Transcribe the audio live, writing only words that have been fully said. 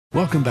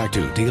Welcome back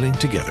to Dealing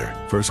Together.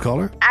 First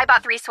caller? I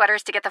bought 3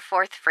 sweaters to get the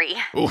 4th free.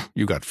 Oh,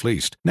 you got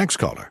fleeced. Next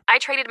caller? I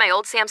traded my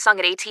old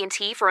Samsung at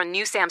AT&T for a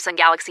new Samsung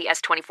Galaxy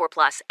S24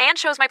 Plus and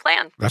chose my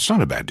plan. That's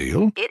not a bad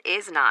deal. It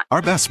is not.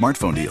 Our best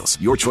smartphone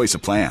deals. Your choice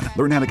of plan.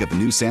 Learn how to get the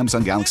new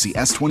Samsung Galaxy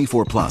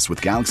S24 Plus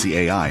with Galaxy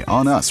AI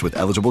on us with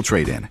eligible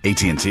trade-in.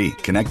 AT&T.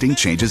 Connecting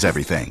changes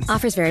everything.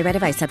 Offers vary by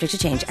device. Subject to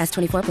change.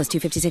 S24 plus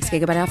 256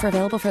 gigabyte offer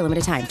available for a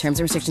limited time. Terms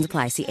and restrictions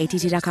apply. See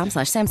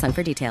att.com/Samsung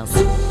for details.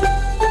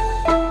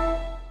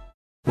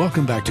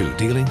 Welcome back to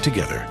Dealing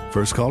Together.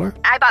 First caller?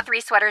 I bought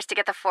 3 sweaters to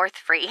get the 4th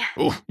free.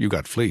 Oh, you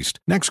got fleeced.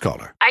 Next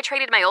caller? I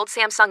traded my old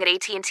Samsung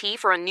at AT&T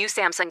for a new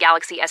Samsung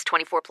Galaxy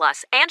S24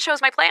 Plus and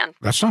chose my plan.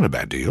 That's not a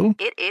bad deal.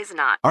 It is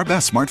not. Our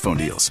best smartphone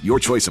deals. Your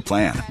choice of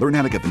plan. Learn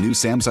how to get the new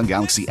Samsung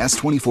Galaxy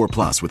S24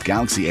 Plus with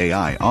Galaxy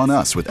AI on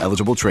us with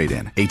eligible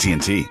trade-in.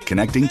 AT&T.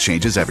 Connecting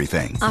changes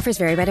everything. Offers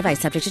vary by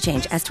device. Subject to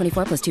change.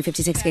 S24 plus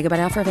 256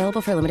 gigabyte offer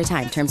available for a limited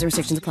time. Terms and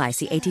restrictions apply.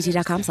 See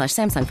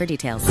att.com/Samsung for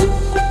details.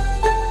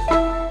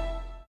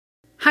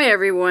 Hi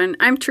everyone,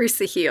 I'm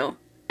Teresa Heel,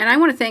 and I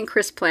want to thank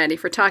Chris Platty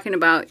for talking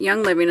about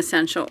Young Living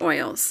essential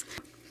oils.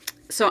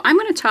 So I'm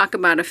going to talk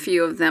about a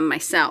few of them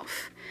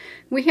myself.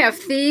 We have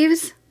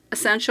Thieves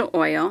Essential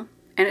Oil,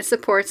 and it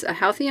supports a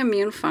healthy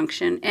immune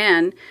function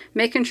and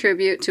may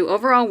contribute to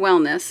overall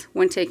wellness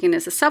when taken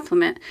as a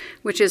supplement,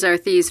 which is our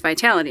Thieves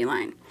Vitality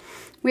line.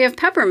 We have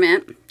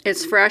Peppermint,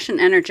 it's fresh and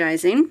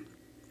energizing.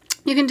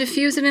 You can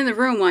diffuse it in the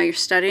room while you're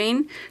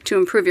studying to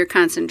improve your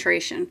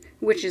concentration,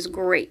 which is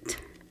great.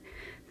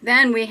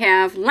 Then we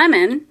have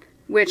Lemon,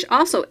 which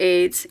also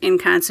aids in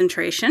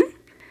concentration,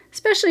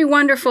 especially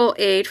wonderful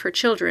aid for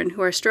children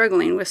who are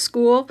struggling with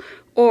school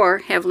or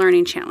have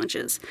learning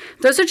challenges.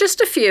 Those are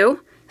just a few,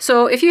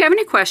 so if you have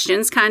any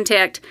questions,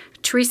 contact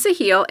Teresa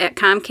Heel at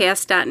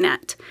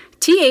Comcast.net.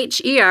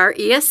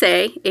 TheresaHeal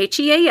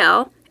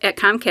at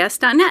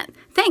Comcast.net.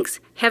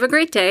 Thanks. Have a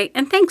great day,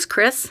 and thanks,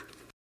 Chris.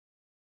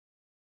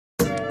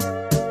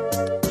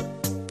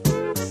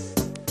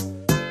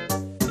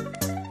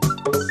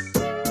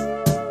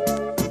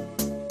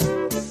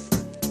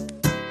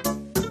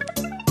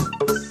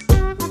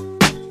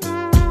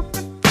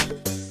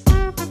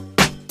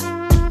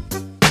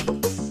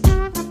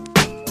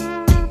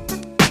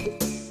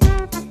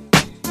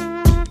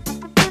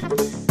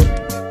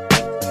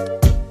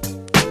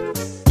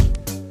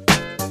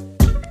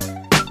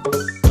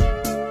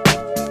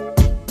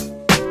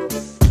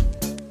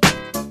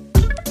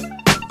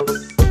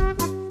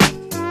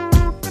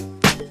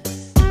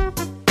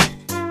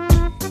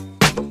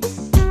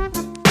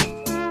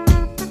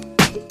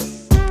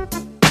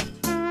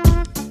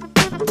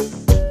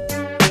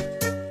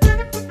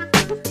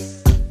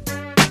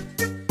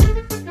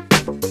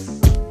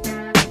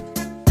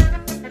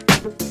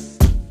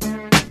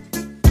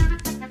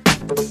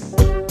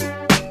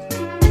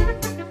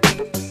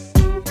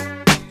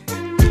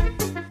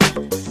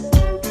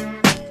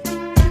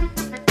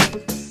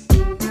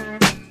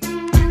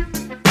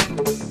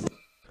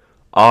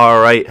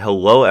 All right,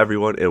 hello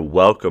everyone, and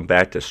welcome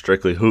back to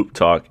Strictly Hoop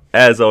Talk.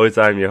 As always,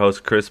 I'm your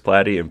host, Chris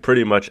Platty, and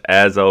pretty much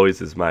as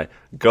always is my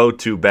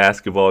go-to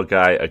basketball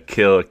guy,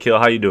 Akhil. Akhil,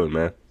 how you doing,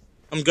 man?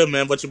 I'm good,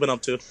 man. What you been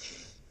up to?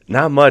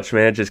 Not much,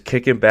 man. Just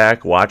kicking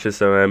back, watching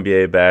some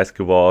NBA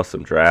basketball,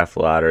 some draft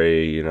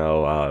lottery,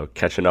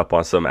 catching up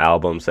on some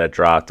albums that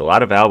dropped. A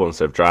lot of albums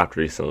have dropped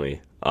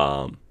recently,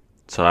 so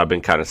I've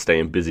been kind of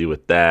staying busy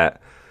with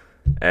that.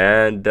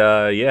 And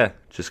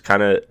just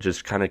kind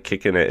of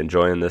kicking it,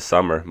 enjoying this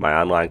summer. My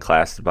online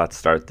class is about to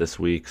start this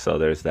week, so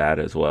there's that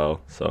as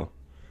well. So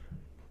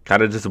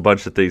kind of just a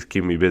bunch of things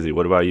keep me busy.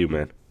 What about you,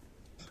 man?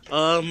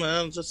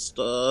 Man, just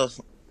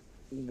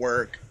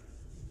work,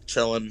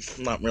 chilling.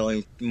 Not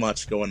really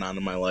much going on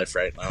in my life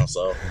right now,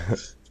 so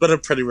it's been a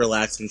pretty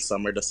relaxing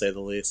summer to say the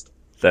least.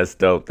 That's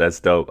dope.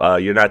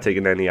 You're not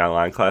taking any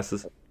online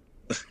classes?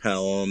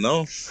 Hell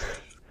no.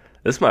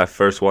 This is my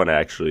first one,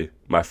 actually.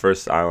 My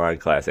first online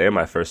class and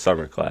my first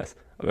summer class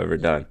I've ever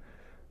done.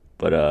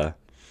 But,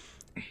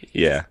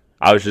 yeah.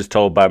 I was just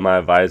told by my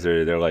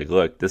advisor, they're like,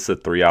 look, this is a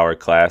 3-hour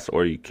class,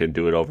 or you can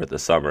do it over the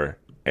summer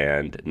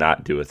and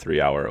not do a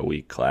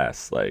 3-hour-a-week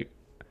class. Like,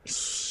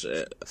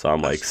 shit. So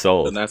I'm like,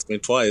 sold. Then that's me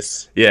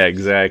twice. Yeah,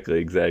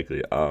 exactly.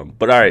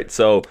 But, all right,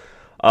 so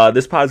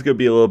this pod's going to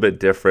be a little bit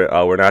different.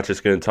 We're not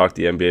just going to talk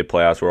the NBA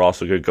playoffs. We're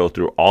also going to go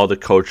through all the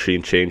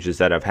coaching changes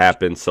that have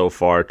happened so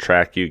far,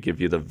 track you, give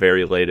you the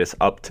very latest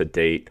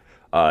up-to-date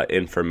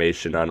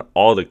information on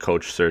all the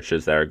coach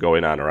searches that are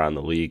going on around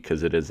the league,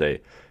 because it is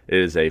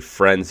a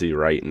frenzy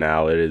right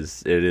now. It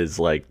is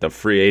like the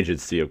free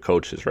agency of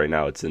coaches right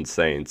now. It's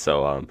insane.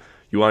 So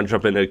you want to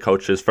jump into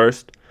coaches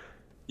first?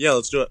 Yeah,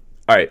 let's do it.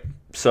 All right.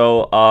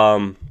 So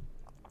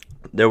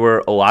there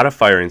were a lot of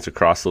firings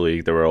across the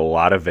league. There were a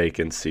lot of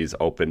vacancies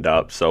opened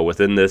up. So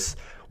within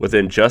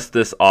just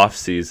this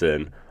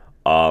offseason,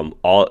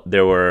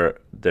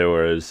 there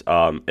was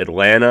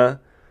Atlanta,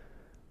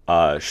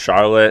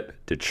 Charlotte,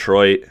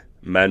 Detroit,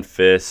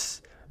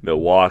 Memphis,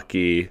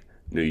 Milwaukee,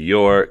 New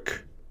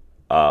York,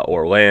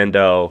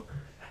 Orlando,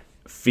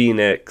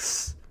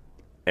 Phoenix,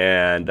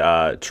 and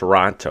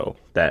Toronto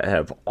that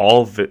have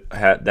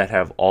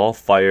all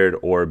fired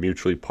or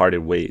mutually parted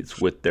ways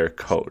with their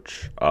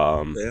coach.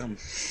 Damn.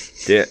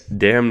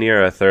 Damn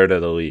near a third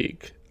of the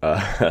league,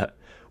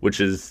 which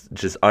is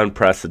just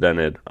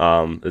unprecedented.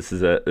 This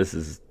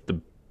is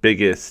the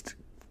biggest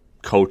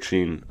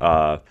coaching.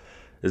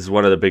 This is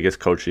one of the biggest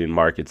coaching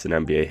markets in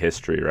NBA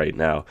history right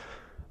now.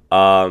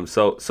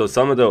 So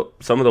some of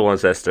the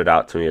ones that stood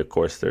out to me, of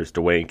course, there's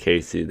Dwayne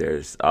Casey,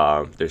 there's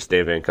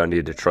Stan Van Gundy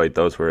of Detroit.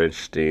 Those were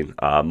interesting.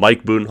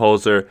 Mike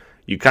Budenholzer,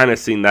 you kind of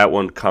seen that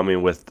one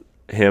coming with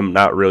him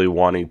not really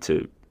wanting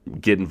to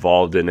get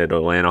involved in an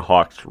Atlanta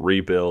Hawks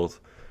rebuild,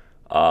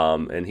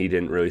 and he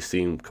didn't really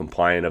seem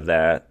compliant of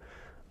that.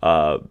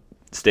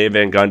 Stan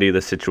Van Gundy,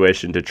 the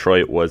situation in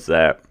Detroit was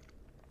that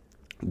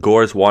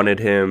Gores wanted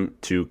him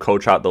to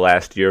coach out the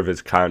last year of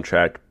his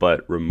contract,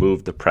 but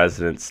remove the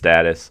president's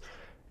status.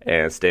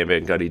 And Stan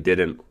Van Gundy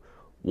didn't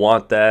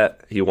want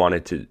that. He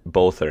wanted to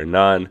both or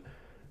none.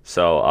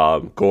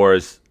 So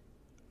Gores,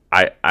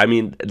 I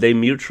mean, they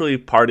mutually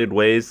parted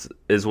ways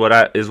is what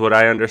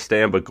I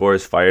understand. But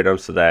Gores fired him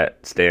so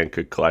that Stan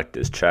could collect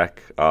his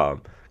check.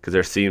 Because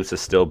there seems to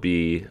still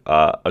be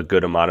a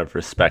good amount of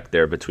respect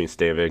there between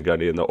Stan Van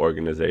Gundy and the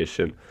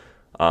organization,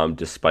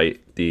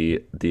 despite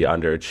the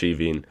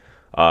underachieving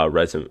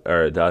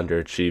the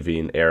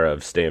underachieving era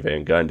of Stan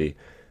Van Gundy.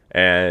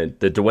 And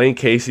the Dwayne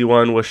Casey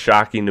one was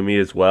shocking to me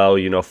as well.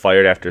 You know,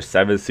 fired after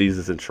 7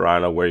 seasons in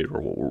Toronto,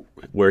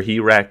 where he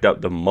racked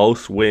up the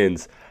most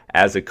wins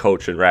as a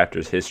coach in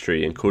Raptors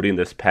history, including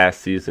this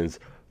past season's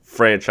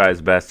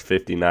franchise best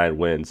 59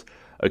 wins.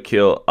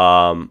 Akhil,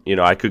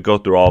 I could go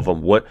through all of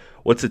them.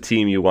 What's a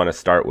team you want to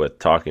start with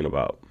talking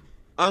about?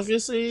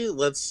 Obviously,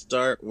 let's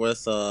start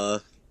with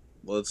good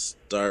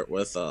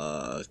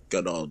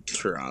old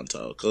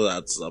Toronto, because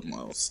that's the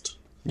most.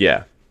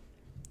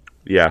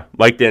 Yeah,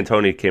 Mike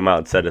D'Antoni came out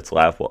and said it's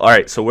laughable. All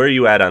right, so where are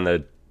you at on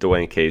the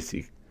Dwayne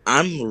Casey?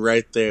 I'm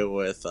right there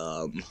with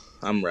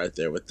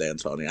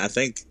D'Antoni.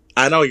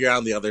 I know you're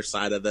on the other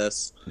side of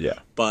this. Yeah.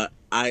 But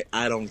I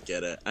don't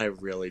get it. I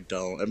really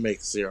don't. It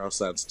makes zero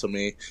sense to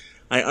me.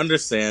 I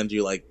understand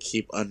you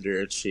keep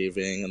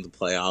underachieving in the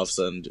playoffs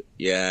and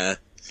yeah.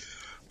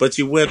 But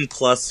you win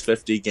plus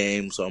 50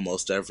 games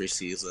almost every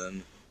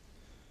season.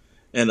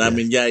 And I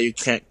mean, yeah, you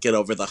can't get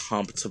over the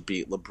hump to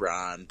beat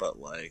LeBron, but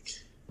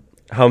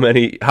how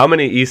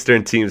many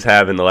Eastern teams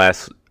have in the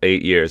last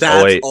 8 years?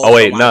 That's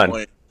none.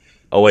 Point.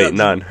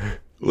 None.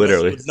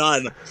 Literally.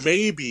 None.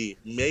 Maybe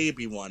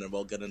one, and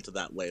we'll get into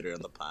that later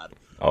in the pod.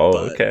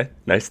 Okay.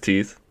 Nice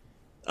tease.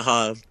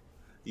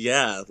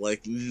 Yeah,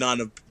 none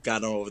have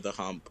gotten over the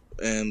hump.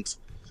 And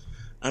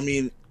I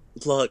mean,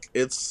 look,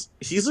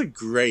 he's a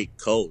great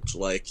coach.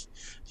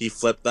 He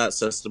flipped that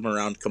system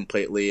around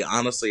completely.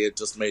 Honestly, it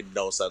just made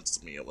no sense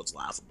to me. It was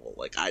laughable.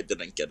 I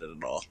didn't get it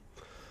at all.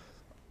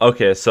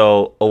 Okay,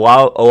 so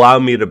allow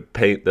me to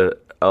make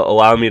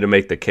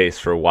the case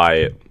for why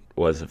it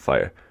was a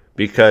fire,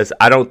 because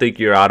I don't think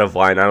you're out of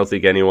line. I don't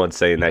think anyone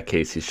saying that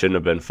Casey shouldn't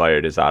have been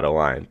fired is out of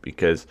line,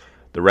 because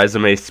the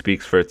resume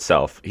speaks for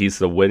itself. He's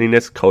the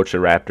winningest coach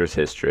in Raptors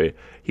history.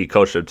 He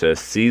coached them to a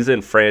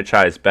season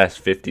franchise best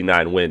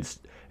 59 wins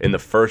in the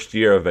first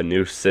year of a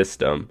new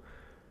system.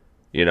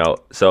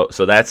 So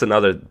that's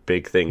another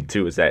big thing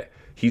too, is that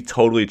he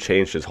totally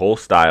changed his whole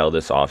style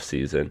this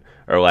offseason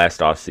or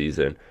last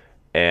offseason.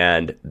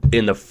 And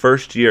in the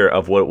first year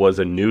of what was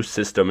a new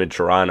system in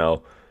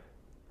Toronto,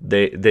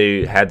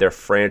 they had their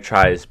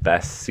franchise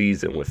best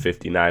season with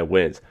 59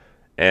 wins.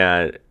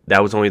 And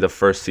that was only the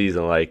first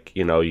season.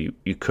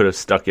 You could have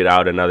stuck it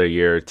out another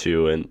year or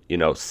two and,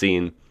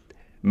 seen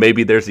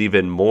maybe there's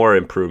even more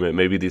improvement.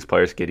 Maybe these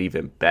players get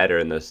even better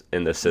in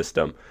the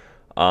system.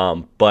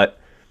 But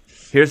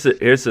here's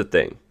the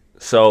thing.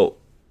 So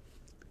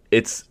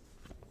it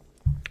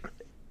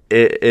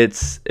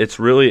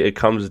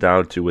comes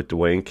down to, with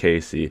Dwayne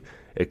Casey,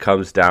 it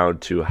comes down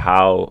to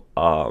how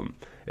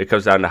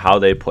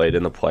they played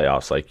in the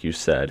playoffs, like you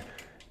said.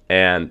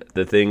 And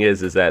the thing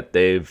is that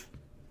they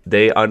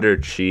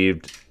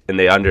underachieved, and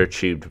they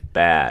underachieved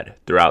bad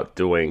throughout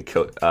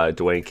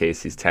Dwayne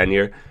Casey's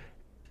tenure.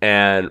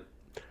 And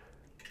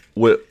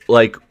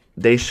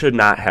they should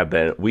not have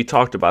been. We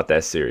talked about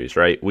that series,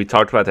 right? We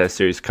talked about that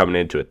series coming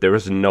into it. There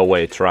was no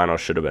way Toronto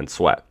should have been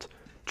swept.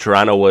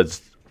 Toronto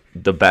was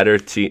the better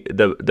team,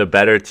 the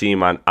better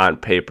team on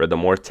paper, the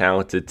more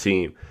talented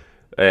team.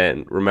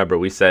 And remember,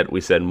 we said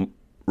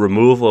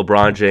remove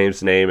LeBron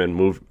James' name and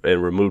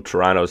remove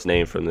Toronto's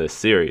name from this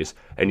series,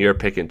 and you're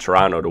picking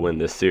Toronto to win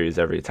this series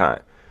every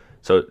time.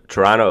 So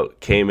Toronto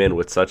came in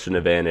with such an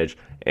advantage.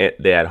 And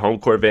they had home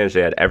court advantage.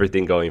 They had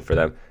everything going for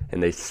them,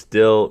 and they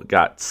still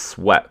got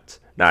swept.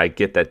 Now, I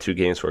get that 2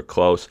 games were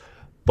close,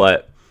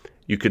 but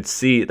you could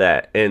see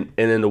that. And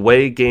in the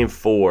way Game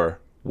 4,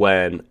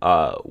 when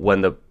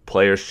the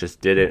players just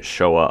didn't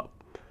show up,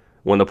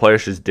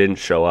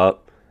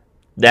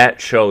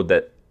 that showed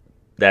that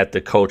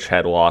the coach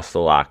had lost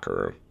the locker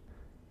room,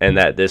 and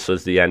that this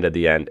was the end of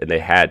the end, and they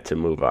had to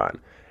move on.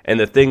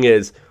 And the thing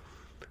is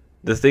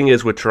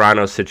with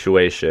Toronto's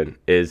situation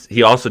is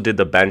he also did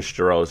the bench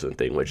DeRozan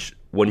thing, which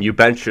when you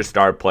bench your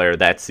star player,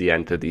 that's the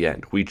end of the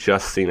end. We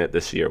just seen it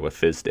this year with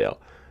Fizdale,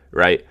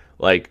 right?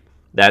 Like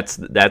that's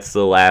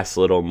the last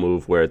little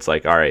move where it's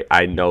like, all right,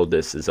 I know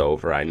this is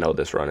over. I know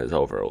this run is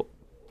over,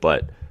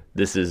 but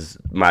this is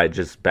my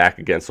just back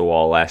against the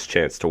wall last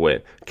chance to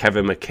win.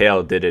 Kevin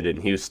McHale did it in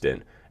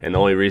Houston, and the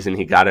only reason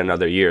he got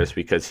another year is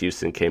because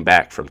Houston came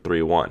back from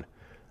 3-1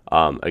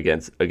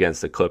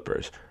 against the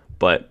Clippers.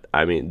 But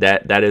I mean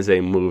that is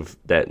a move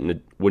that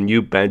when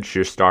you bench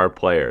your star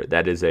player,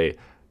 that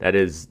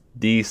is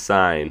the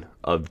sign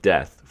of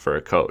death for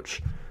a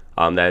coach.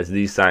 That is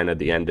the sign of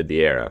the end of the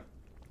era.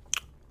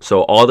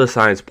 So all the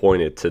signs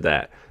pointed to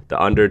that. The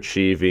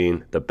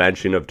underachieving, the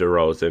benching of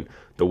DeRozan,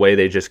 the way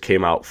they just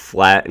came out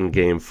flat in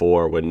Game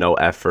 4 with no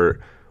effort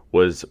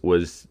was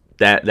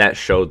that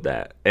showed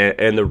that.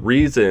 And the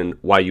reason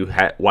why you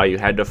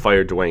had to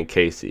fire Dwayne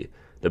Casey,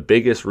 the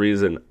biggest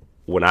reason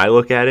when I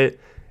look at it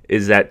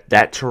is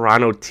that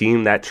Toronto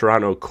team, that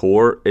Toronto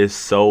core is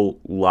so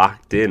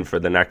locked in for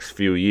the next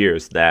few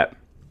years that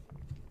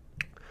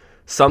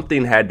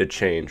something had to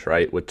change,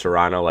 right, with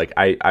Toronto. Like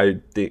I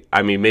think,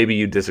 I mean, maybe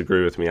you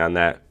disagree with me on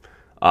that,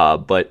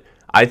 but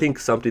I think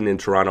something in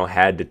Toronto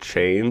had to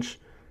change,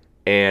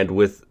 and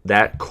with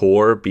that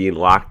core being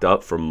locked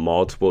up for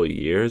multiple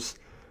years,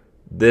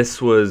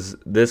 this was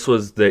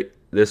the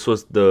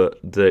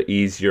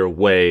easier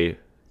way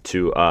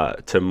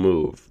to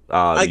move.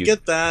 I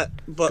get that,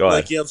 but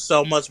like you have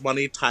so much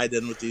money tied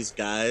in with these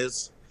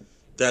guys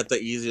that the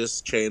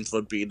easiest change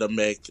would be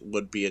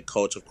a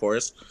coach, of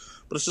course.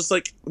 But it's just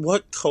like,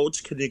 what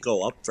coach can you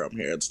go up from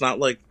here? It's not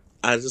like,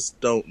 I just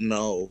don't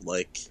know.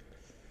 Like,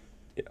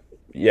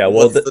 yeah.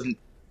 Well,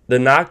 the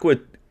knock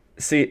would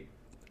see,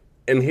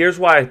 and here's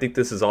why I think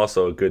this is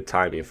also a good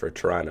timing for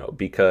Toronto,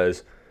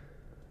 because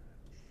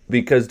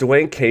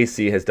Dwayne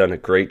Casey has done a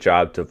great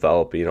job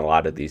developing a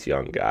lot of these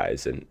young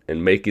guys and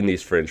making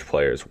these fringe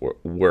players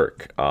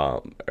work,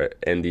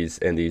 and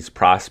these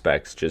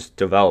prospects, just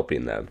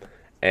developing them.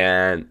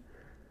 And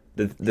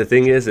the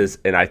thing is,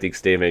 and I think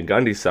Stan Van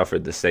Gundy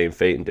suffered the same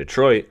fate in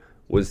Detroit,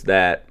 was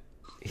that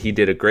he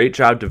did a great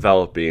job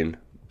developing,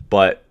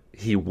 but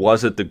he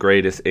wasn't the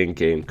greatest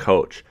in-game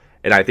coach.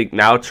 And I think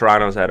now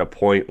Toronto's at a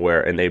point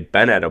where, and they've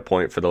been at a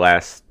point for the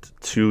last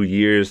 2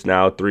 years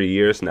now, 3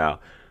 years now,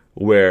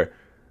 where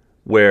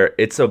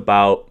it's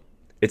about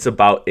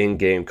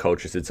in-game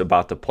coaches, it's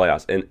about the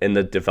playoffs, and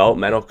the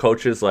developmental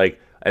coaches.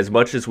 Like as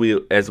much as we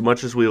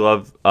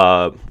love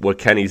what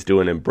Kenny's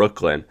doing in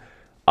Brooklyn,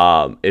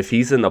 if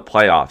he's in the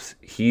playoffs,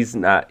 he's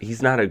not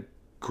a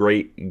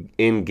great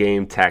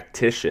in-game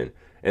tactician,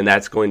 and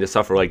that's going to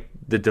suffer. Like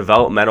the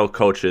developmental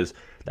coaches,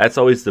 that's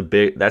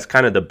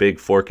kind of the big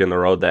fork in the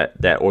road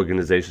that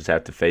organizations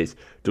have to face.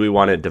 Do we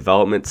want a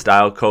development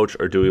style coach,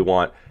 or do we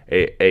want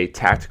a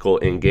tactical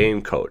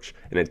in-game coach?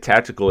 And a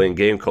tactical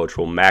in-game coach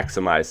will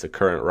maximize the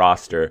current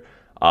roster.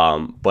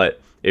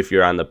 But if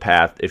you're on the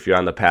path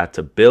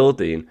to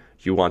building,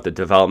 you want the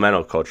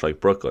developmental coach like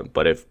Brooklyn.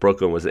 But if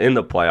Brooklyn was in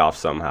the playoffs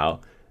somehow,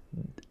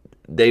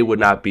 they would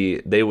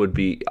be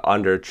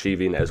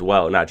underachieving as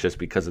well, not just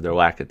because of their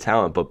lack of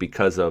talent, but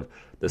because of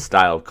the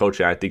style of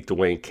coaching. I think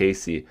Dwayne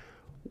Casey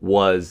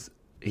was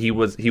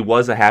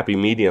a happy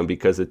medium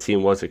because the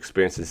team was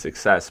experiencing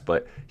success,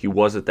 but he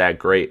wasn't that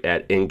great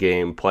at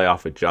in-game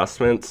playoff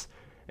adjustments,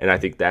 and I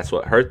think that's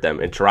what hurt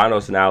them. And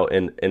Toronto's now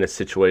in a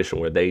situation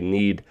where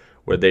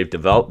they've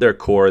developed their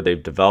core,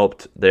 they've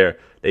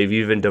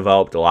even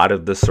developed a lot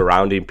of the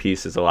surrounding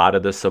pieces, a lot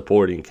of the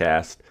supporting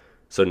cast.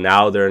 So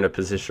now they're in a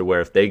position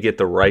where if they get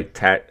the right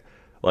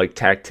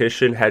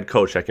tactician head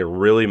coach that can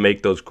really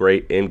make those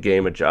great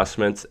in-game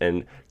adjustments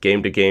and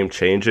game-to-game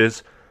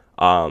changes,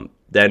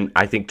 then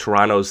I think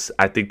Toronto's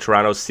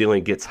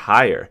ceiling gets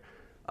higher,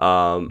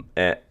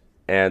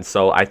 and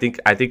so I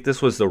think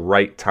this was the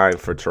right time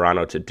for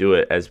Toronto to do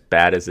it, as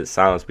bad as it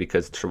sounds,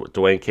 because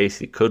Dwayne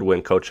Casey could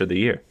win Coach of the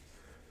Year.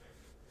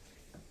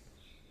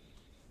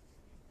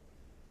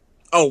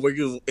 Oh, were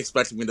you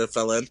expecting me to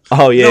fill in?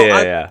 Oh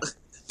yeah.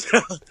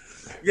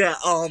 Yeah.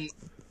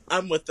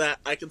 I'm with that.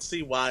 I can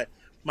see why.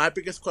 My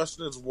biggest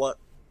question is, what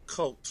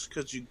coach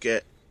could you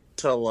get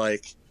to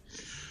like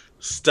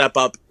step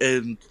up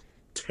and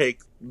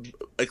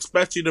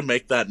expect you to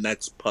make that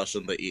next push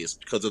in the East?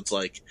 Because it's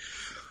like,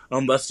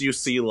 unless you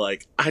see,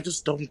 like, I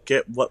just don't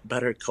get what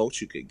better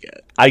coach you could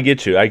get. I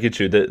get you. I get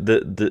you.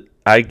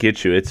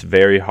 It's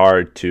very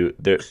hard to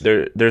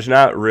there's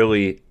not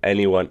really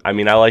anyone. I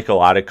mean, I like a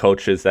lot of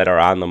coaches that are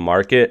on the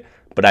market,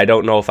 but I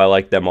don't know if I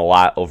like them a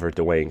lot over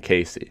Dwayne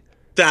Casey.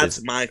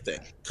 That's my thing.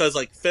 Because,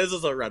 like, Fizz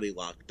is already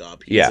locked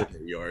up. He's in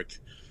New York.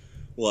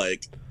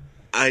 Like,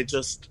 and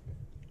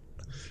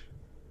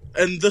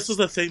this is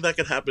the thing that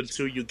could happen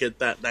too. You get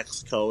that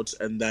next coach,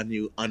 and then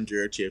you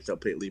underachieve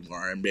completely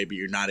more, and maybe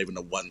you're not even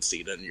a 1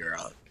 seed and you're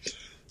a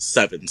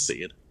 7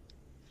 seed,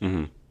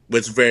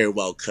 which very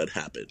well could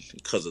happen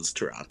because it's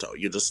Toronto.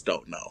 You just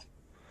don't know.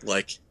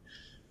 Like,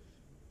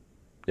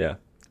 yeah.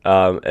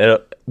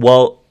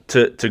 Well,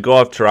 to go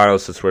off Toronto,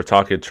 since we're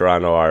talking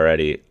Toronto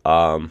already,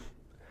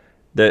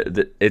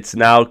 it's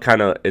now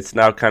kind of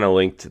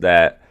linked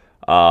that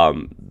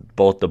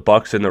both the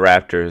Bucks and the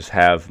Raptors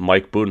have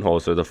Mike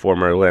Budenholzer, the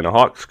former Atlanta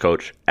Hawks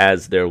coach,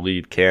 as their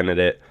lead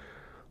candidate.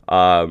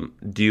 Do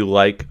you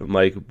like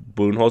Mike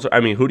Budenholzer? I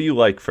mean, who do you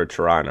like for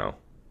Toronto?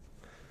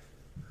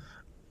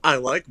 I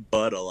like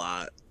Bud a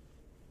lot.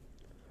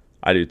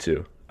 I do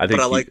too. But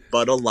I like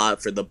Bud a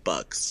lot for the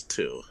Bucks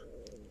too.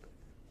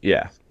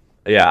 Yeah,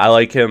 I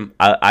like him.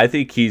 I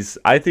think he's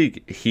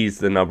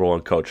the number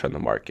one coach on the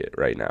market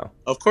right now.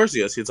 Of course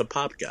he is. He's a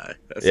pop guy.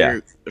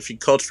 If you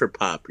coach for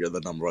pop, you're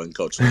the number one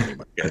coach on the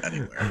market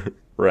anywhere.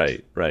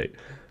 Right.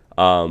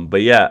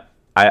 But yeah,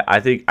 I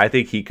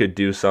think he could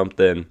do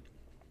something.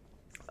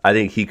 I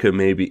think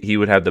he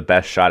would have the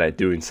best shot at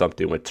doing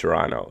something with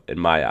Toronto in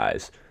my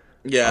eyes.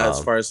 Yeah,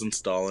 as far as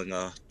installing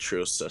a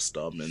true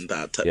system and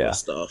that type of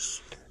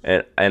stuff.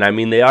 And I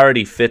mean they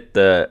already fit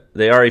the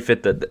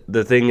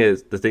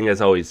thing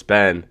has always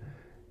been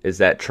is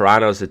that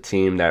Toronto's a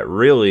team that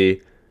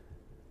really,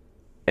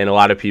 and a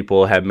lot of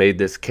people have made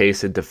this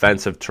case in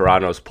defense of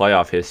Toronto's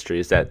playoff history,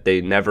 is that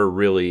they never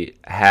really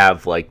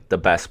have like the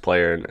best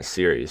player in a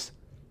series.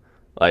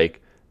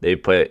 Like they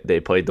played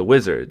the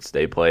Wizards,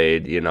 they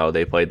played the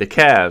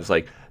Cavs,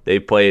 like they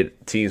played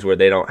teams where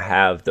they don't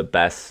have the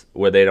best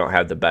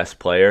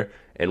player,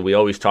 and we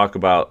always talk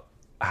about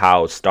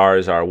how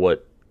stars are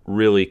what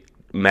really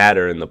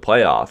matter in the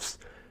playoffs.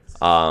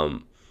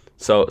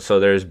 So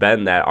there's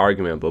been that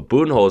argument, but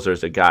Budenholzer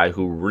is a guy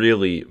who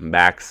really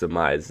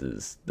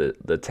maximizes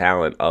the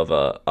talent of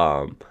a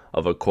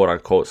quote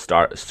unquote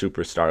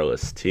super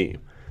starless team.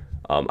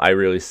 I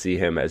really see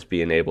him as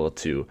being able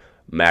to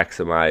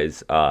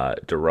maximize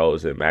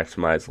DeRozan,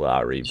 maximize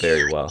Lowry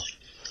very well.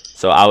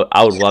 So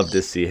I would love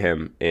to see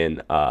him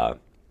in Toronto.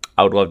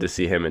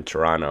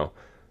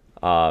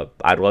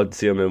 I'd love to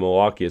see him in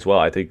Milwaukee as well.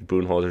 I think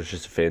Budenholzer is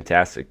just a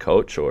fantastic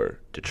coach, or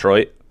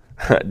Detroit.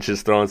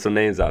 Just throwing some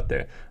names out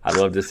there. I'd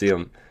love to see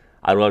him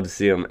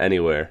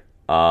anywhere.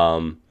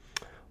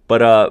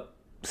 But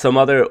some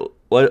other.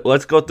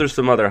 Let's go through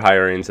some other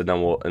hirings, and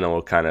then we'll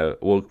kind of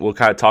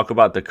talk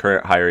about the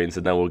current hirings,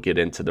 and then we'll get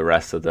into the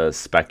rest of the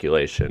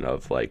speculation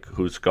of like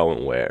who's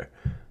going where.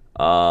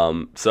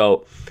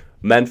 So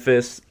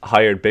Memphis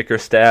hired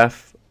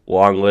Bickerstaff.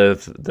 Long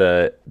live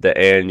the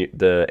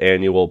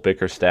annual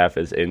Bickerstaff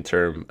as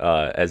interim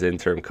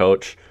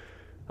coach.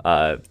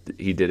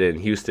 He did it in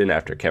Houston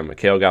after Kevin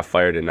McHale got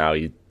fired, and now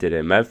he did it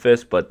in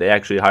Memphis. But they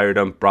actually hired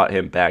him, brought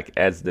him back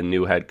as the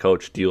new head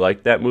coach. Do you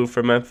like that move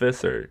for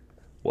Memphis, or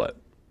what?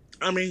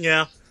 I mean,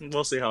 yeah,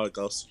 we'll see how it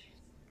goes.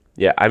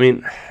 Yeah, I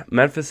mean,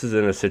 Memphis is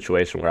in a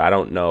situation where I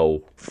don't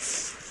know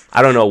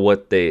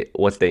what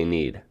they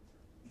need.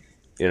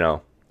 You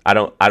know, I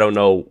don't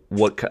know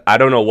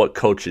what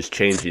coach is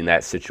changing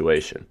that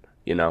situation.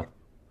 You know,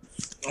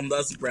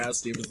 unless Brad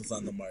Stevens is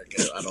on the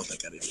market, I don't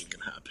think anything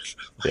can happen.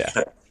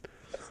 Yeah.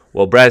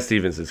 Well, Brad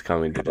Stevens is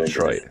coming to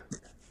Detroit.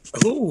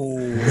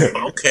 Ooh,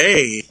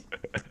 okay.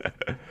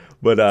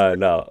 But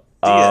no.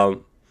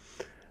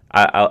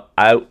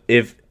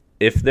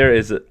 If there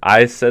is,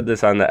 I said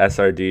this on the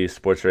SRD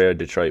Sports Radio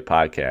Detroit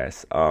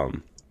podcast.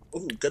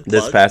 Ooh, good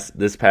plug.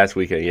 This past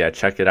weekend, yeah,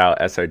 check it out.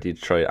 SRD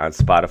Detroit on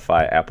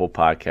Spotify, Apple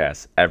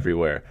Podcasts,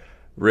 everywhere.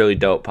 Really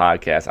dope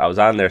podcast. I was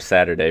on there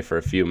Saturday for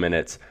a few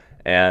minutes,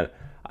 and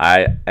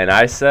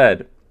I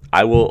said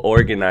I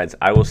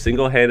will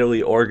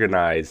single-handedly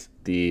organize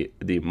the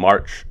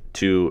march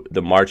to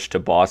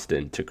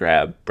Boston to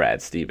grab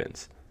Brad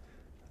Stevens.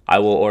 I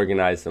will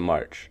organize the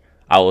march.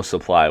 I will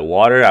supply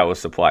water. I will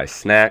supply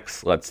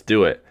snacks. Let's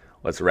do it.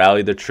 Let's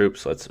rally the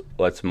troops.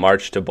 Let's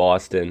march to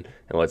Boston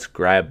and let's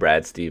grab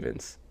Brad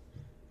Stevens.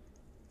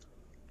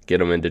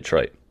 Get him in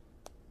Detroit.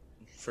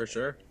 For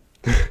sure.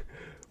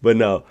 But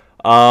no.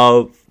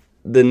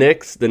 The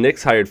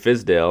Knicks hired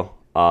Fizdale.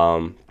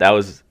 That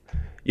was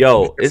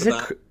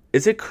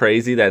is it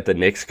crazy that the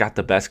Knicks got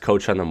the best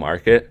coach on the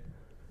market?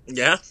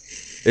 Yeah.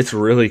 It's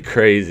really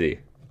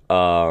crazy.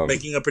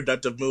 Making a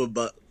productive move,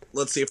 but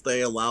let's see if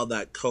they allow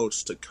that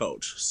coach to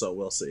coach. So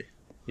we'll see.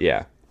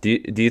 Yeah. Do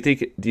you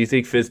think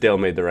Fizdale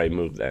made the right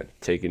move then,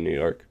 taking New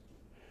York?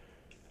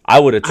 I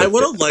would have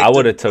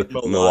took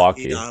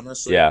Milwaukee.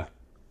 Honestly. Yeah.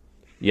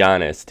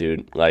 Giannis,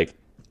 dude. Like,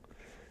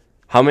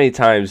 how many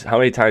times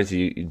do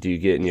you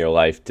get in your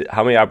life?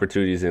 How many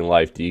opportunities in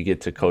life do you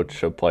get to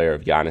coach a player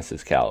of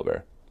Giannis's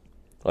caliber?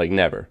 Like,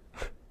 never.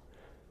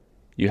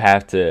 You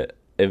have to.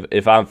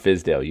 If I'm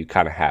Fizdale, you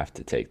kind of have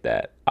to take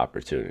that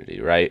opportunity,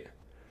 right?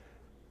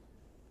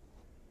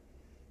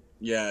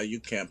 Yeah, you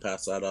can't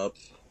pass that up.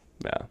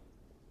 Yeah,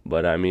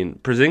 but I mean,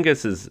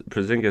 Porzingis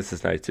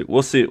is nice too.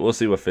 We'll see what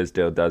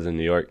Fizdale does in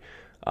New York.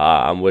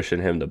 I'm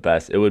wishing him the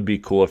best. It would be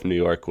cool if New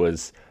York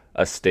was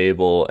a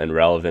stable and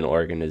relevant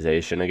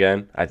organization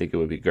again. I think it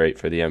would be great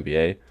for the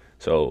NBA.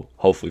 So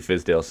hopefully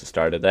Fizdale's the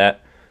start of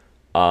that.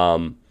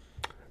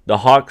 The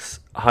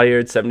Hawks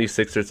hired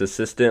 76ers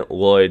assistant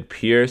Lloyd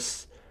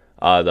Pierce.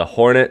 The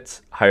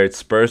Hornets hired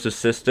Spurs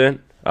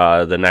assistant,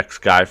 the next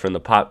guy from the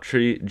pop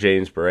tree,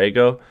 James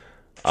Borrego.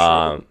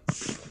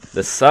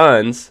 The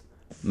Suns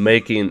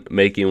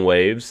making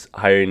waves,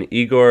 hiring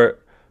Igor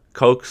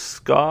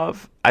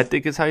Kokskov, I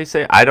think is how you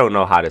say it. I don't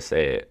know how to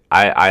say it.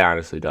 I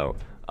honestly don't.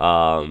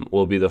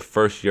 will be the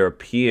first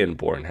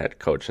European-born head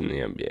coach in the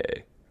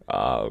NBA,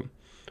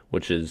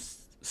 which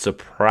is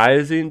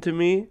surprising to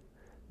me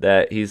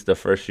that he's the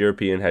first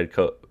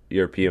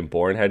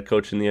European-born head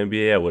coach in the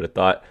NBA. I would have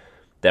thought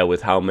that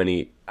with how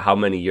many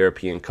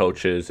European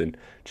coaches and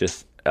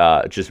just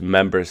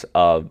members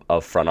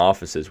of front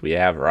offices we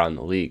have around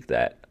the league,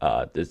 that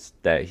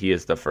he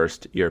is the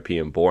first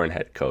European-born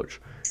head coach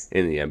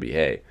in the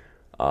NBA.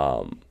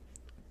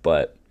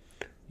 But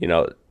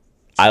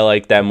I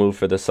like that move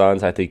for the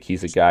Suns. I think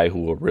he's a guy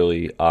who will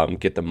really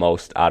get the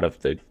most out of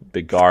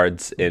the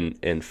guards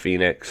in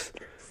Phoenix.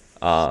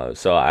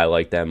 So I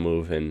like that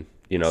move, and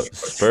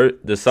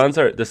the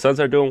Suns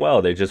are doing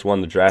well. They just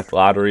won the draft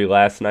lottery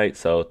last night,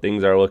 so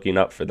things are looking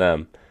up for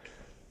them.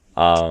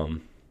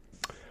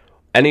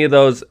 Any of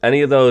those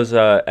outside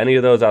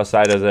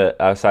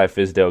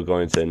Fizdale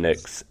going to the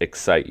Knicks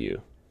excite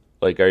you?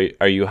 Like,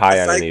 are you high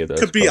on any of those?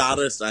 To be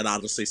honest, I'd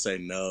honestly say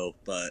no.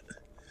 But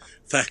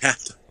if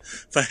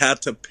I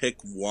had to pick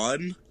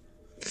one,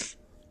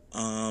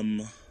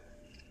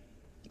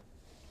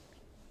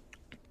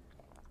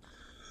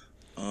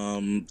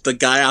 the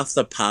guy off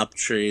the pop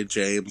tree,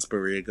 James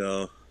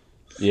Borrego.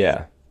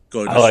 Yeah,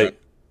 I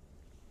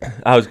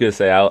was gonna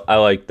say I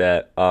like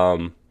that.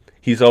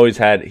 He's always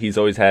had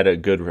a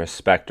good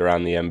respect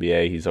around the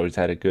NBA. He's always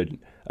had a good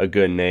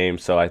name.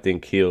 So I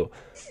think he's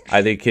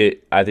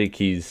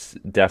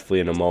definitely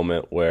in a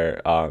moment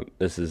where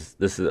this is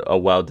a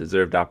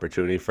well-deserved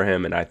opportunity for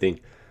him. And I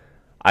think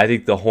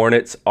the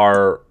Hornets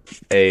are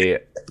a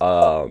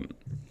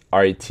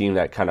team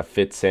that kind of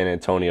fits San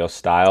Antonio's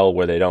style,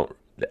 where they don't,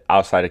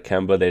 outside of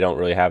Kemba, they don't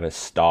really have a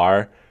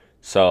star.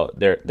 So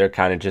they're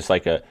kind of just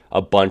like a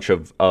bunch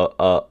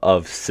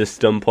of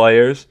system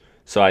players.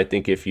 So I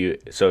think if you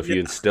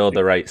instill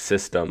the right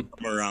system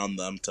around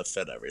them to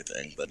fit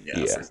everything, then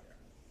yes.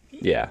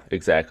 Yeah,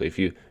 exactly. If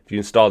you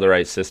install the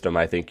right system,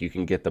 I think you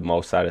can get the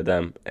most out of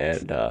them,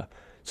 and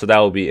so that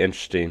will be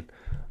interesting.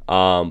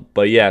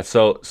 But yeah,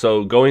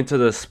 so going to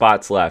the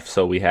spots left,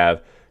 so we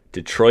have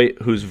Detroit,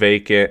 who's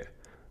vacant.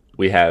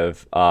 We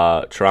have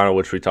Toronto,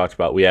 which we talked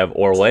about. We have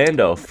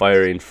Orlando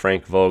firing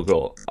Frank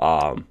Vogel.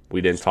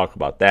 We didn't talk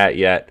about that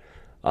yet.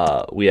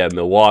 We have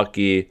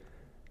Milwaukee.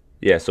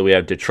 Yeah, so we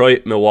have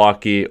Detroit,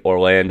 Milwaukee,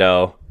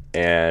 Orlando,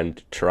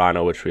 and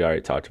Toronto, which we already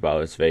talked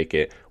about, is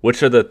vacant.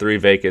 Which of the three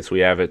vacants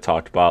we haven't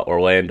talked about?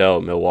 Orlando,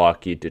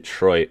 Milwaukee,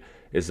 Detroit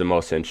is the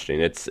most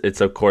interesting.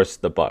 It's of course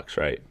the Bucks,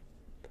 right?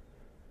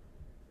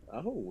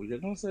 Oh, you're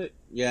gonna say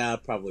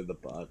probably the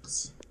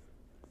Bucks.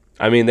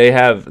 I mean, they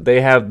have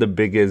the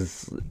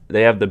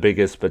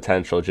biggest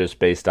potential just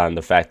based on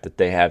the fact that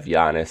they have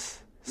Giannis.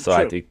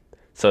 So true.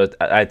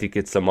 I think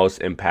it's the most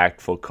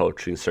impactful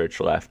coaching search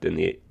left in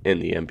the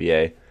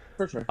NBA.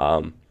 For sure.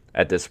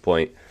 At this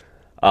point,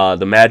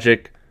 the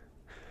Magic,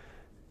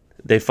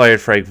 they fired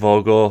Frank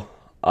Vogel.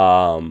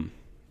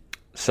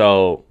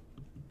 So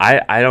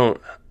I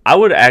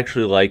would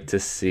actually like to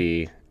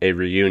see a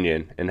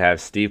reunion and have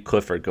Steve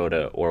Clifford go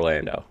to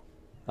Orlando.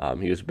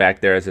 He was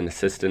back there as an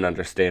assistant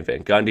under Stan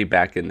Van Gundy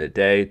back in the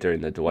day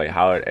during the Dwight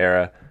Howard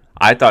era.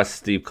 I thought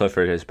Steve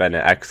Clifford has been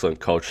an excellent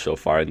coach so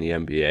far in the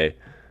NBA.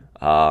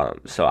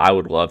 So I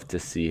would love to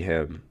see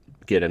him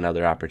get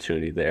another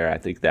opportunity there. I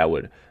think that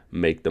would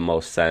make the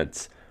most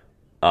sense.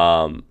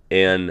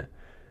 In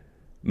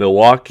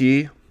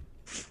Milwaukee,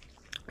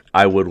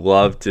 I would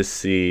love to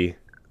see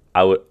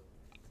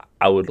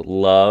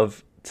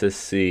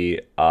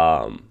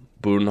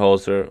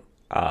Budenholzer.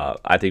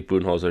 I think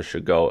Budenholzer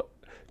should go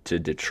to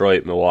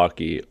Detroit,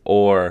 Milwaukee,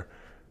 or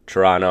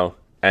Toronto.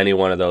 Any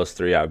one of those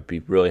three, I'd be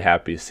really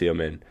happy to see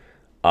him in.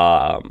 Who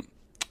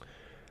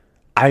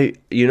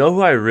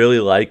I really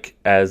like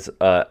as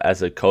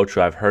a coach,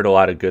 who I've heard a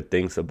lot of good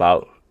things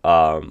about,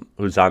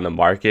 who's on the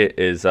market,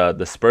 is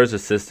the Spurs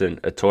assistant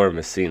Ettore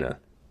Messina.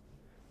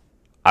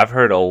 I've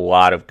heard a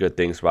lot of good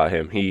things about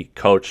him. He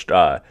coached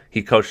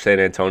San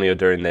Antonio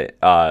during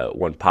the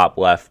when Pop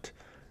left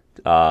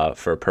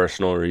for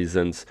personal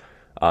reasons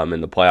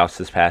in the playoffs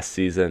this past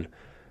season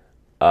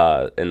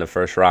in the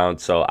first round.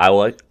 So I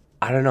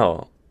don't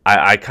know.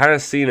 I kind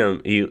of seen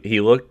him. He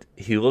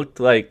looked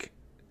like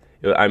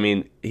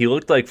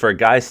for a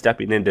guy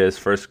stepping into his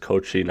first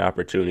coaching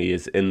opportunity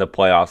is in the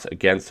playoffs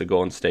against the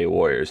Golden State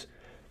Warriors.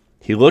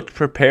 He looked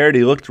prepared.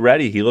 He looked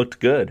ready. He looked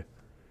good.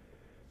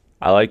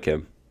 I like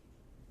him.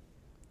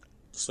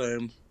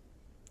 Same.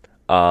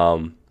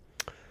 Stan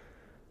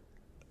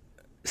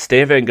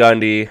Van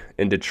Gundy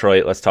in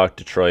Detroit. Let's talk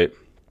Detroit.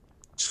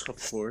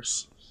 Of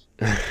course.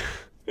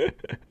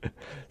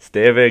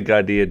 Stan Van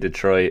Gundy in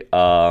Detroit.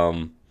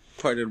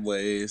 Parted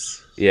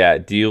ways. Yeah.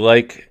 Do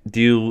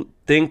you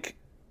think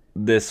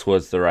this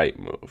was the right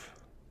move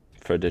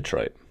for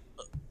Detroit?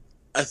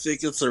 I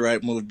think it's the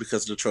right move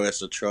because Detroit's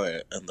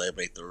Detroit, and they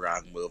make the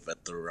wrong move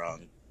at the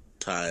wrong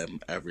time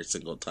every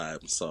single time.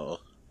 So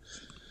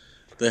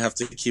they have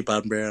to keep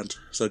on brand.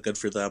 So good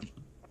for them.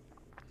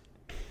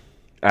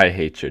 I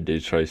hate your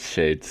Detroit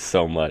shade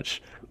so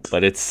much,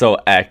 but it's so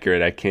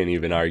accurate. I can't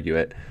even argue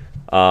it.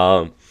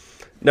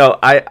 No,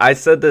 I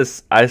said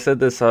this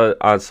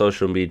on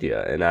social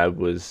media, and I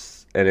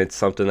was and it's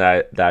something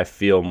that I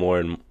feel more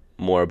and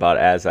more about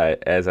as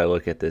I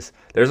look at this.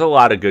 There's a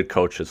lot of good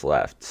coaches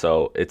left,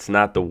 so it's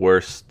not the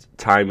worst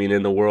timing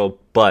in the world,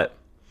 but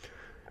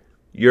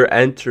you're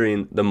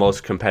entering the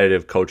most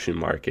competitive coaching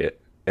market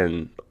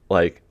and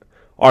like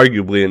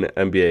arguably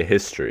in NBA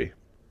history.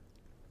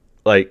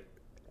 Like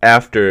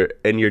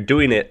and you're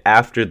doing it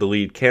after the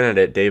lead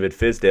candidate David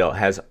Fizdale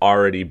has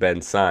already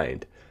been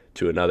signed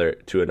to another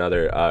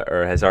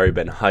or has already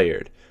been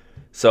hired.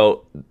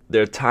 So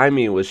their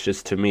timing was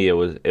just, to me, it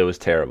was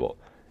terrible.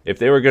 If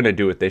they were going to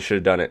do it, they should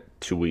have done it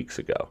 2 weeks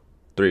ago,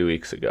 3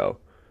 weeks ago,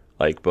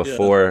 like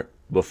before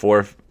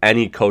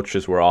any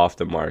coaches were off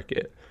the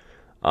market.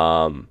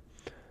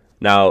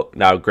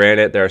 Now,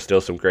 granted, there are still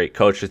some great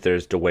coaches.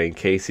 There's Dwayne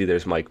Casey.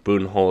 There's Mike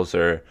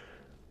Budenholzer.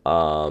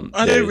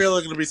 Are they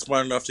really going to be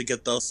smart enough to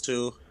get those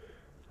two?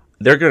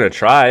 They're going to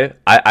try.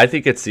 I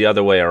think it's the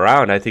other way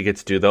around. I think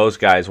it's, do those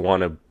guys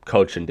want to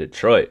coach in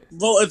Detroit?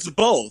 Well, it's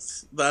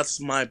both. That's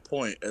my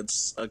point.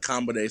 It's a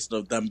combination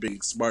of them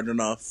being smart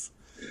enough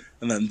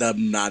and then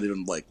them not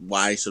even like,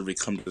 why should we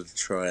come to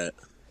Detroit?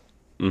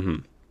 Mm-hmm.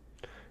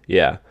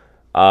 Yeah.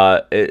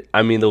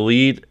 I mean, the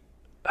lead...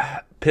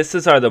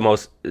 Pistons are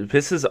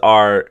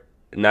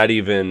not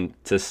even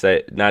because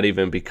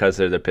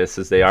they're the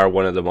Pistons. They are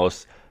one of the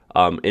most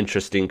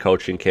interesting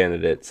coaching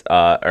candidates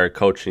or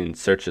coaching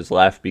searches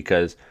left,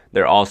 because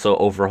they're also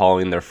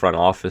overhauling their front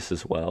office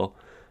as well.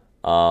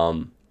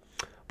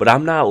 But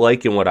I'm not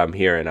liking what I'm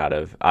hearing out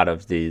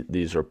of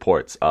these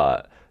reports.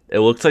 It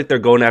looks like they're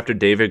going after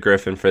David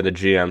Griffin for the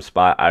GM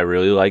spot. I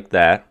really like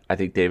that. I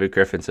think David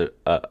Griffin's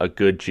a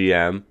good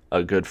GM,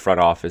 a good front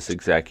office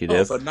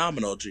executive.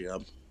 Phenomenal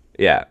GM.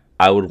 Yeah,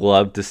 I would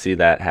love to see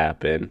that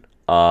happen.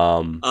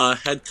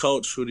 Head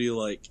coach, who do you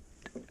like?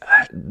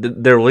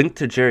 They're linked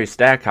to Jerry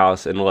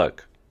Stackhouse, and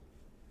look,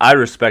 I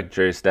respect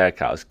Jerry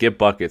Stackhouse. Get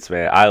buckets,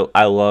 man.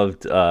 I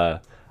loved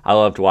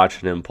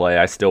watching him play.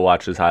 I still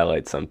watch his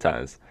highlights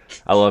sometimes.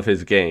 I love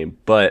his game,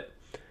 but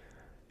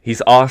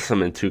he's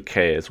awesome in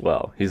 2K as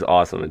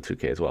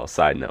well.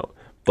 Side note,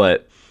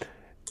 but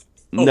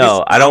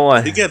no, I don't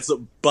want. He gets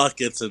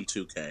buckets in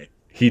 2K.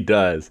 He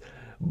does,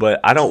 but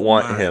I don't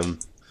want him.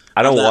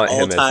 I don't want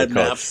him as a coach.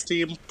 Maps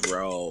team,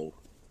 bro.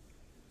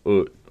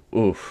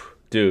 Oof,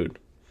 dude.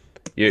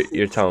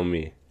 You're telling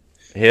me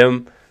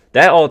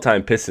that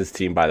all-time Pistons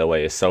team, by the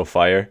way, is so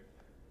fire.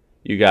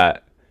 You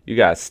got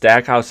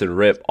Stackhouse and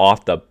Rip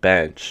off the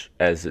bench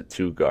as the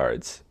two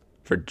guards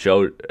for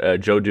Joe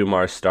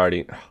Dumars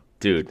starting.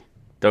 Dude,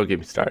 don't get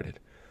me started.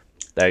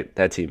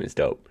 That team is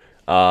dope.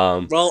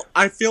 Well,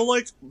 I feel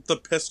like the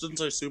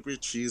Pistons are super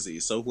cheesy,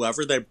 so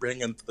whoever they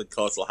bring into the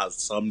coach will have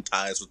some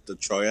ties with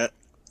Detroit.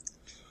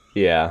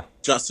 Yeah.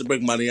 Just to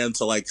bring money in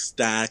to like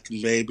Stack,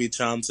 maybe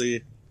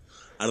Chauncey.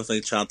 I don't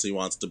think Chauncey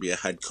wants to be a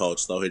head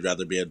coach, though. He'd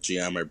rather be a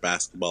GM or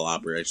basketball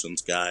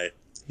operations guy.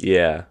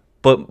 Yeah.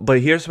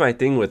 But here's my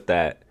thing with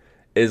that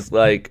is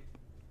like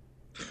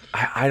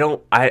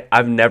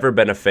I've never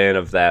been a fan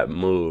of that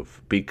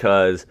move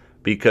because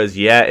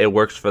yeah, it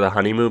works for the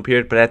honeymoon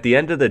period, but at the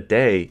end of the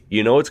day,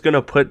 you know what's going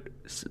to put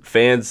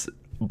fans'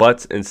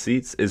 butts in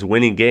seats is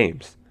winning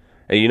games.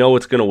 And you know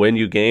what's going to win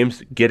you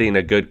games? Getting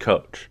a good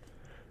coach.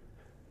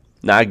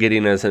 Not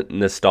getting a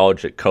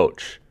nostalgic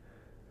coach.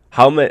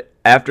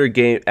 After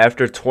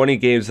 20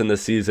 games in the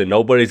season,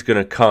 nobody's going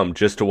to come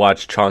just to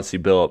watch Chauncey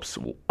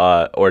Billups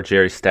or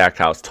Jerry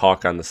Stackhouse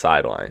talk on the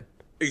sideline.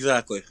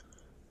 Exactly.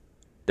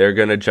 They're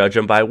going to judge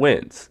them by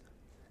wins.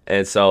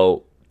 And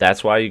so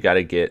that's why you got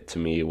to get, to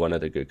me, one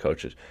of the good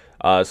coaches.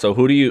 So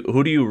who do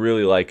you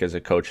really like as a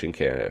coaching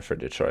candidate for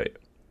Detroit?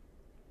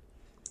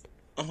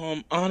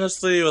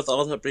 Honestly, with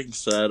all that being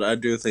said, I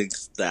do think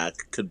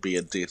Stack could be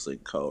a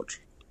decent coach.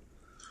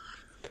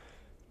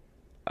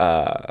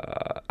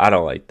 I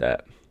don't like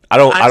that. I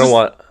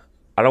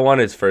don't want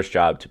his first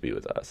job to be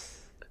with us.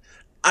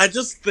 I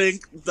just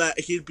think that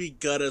he'd be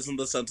good as in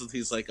the sense that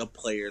he's like a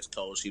player's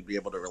coach. He'd be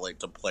able to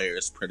relate to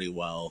players pretty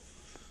well.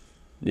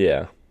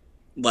 Yeah.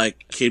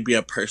 Like, he'd be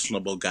a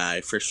personable guy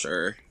for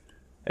sure.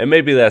 And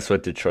maybe that's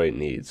what Detroit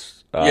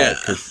needs. Yeah.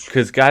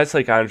 Because guys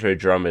like Andre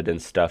Drummond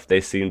and stuff, they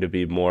seem to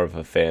be more of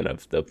a fan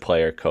of the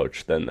player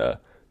coach than the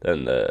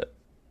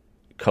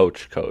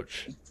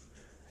coach.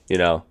 You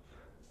know?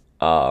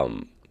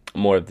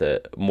 More of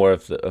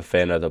a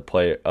fan of the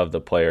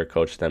player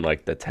coach than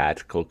like the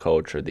tactical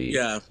coach or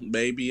the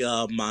maybe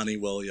Monty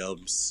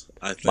Williams.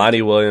 I think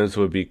Monty Williams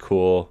would be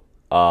cool.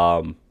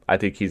 I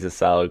think he's a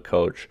solid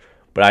coach,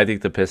 but I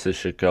think the Pistons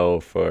should go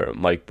for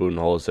Mike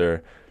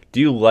Budenholzer. Do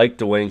you like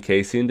Dwayne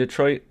Casey in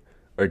Detroit,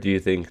 or do you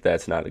think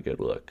that's not a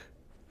good look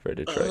for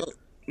Detroit?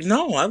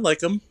 No, I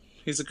like him.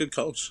 He's a good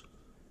coach.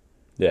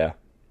 Yeah,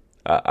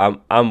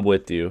 I'm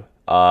with you.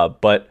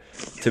 But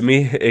to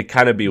me, it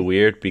kind of be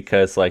weird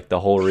because like the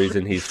whole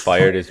reason he's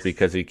fired is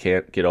because he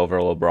can't get over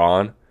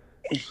LeBron,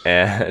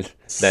 and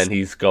then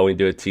he's going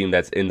to a team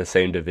that's in the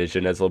same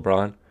division as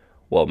LeBron.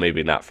 Well,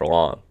 maybe not for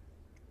long,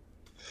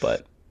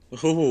 but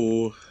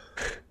ooh,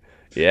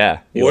 yeah,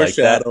 you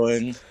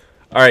foreshadowing. like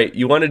that? All right,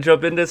 you want to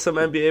jump into some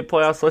NBA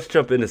playoffs? Let's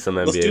jump into some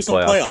Let's NBA do some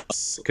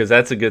playoffs. because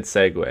that's a good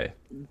segue.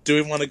 Do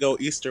we want to go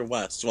East or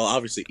West? Well,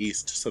 obviously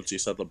East, since you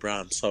said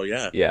LeBron. So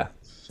yeah. Yeah.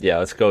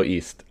 Let's go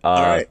East.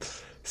 All right.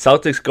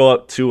 Celtics go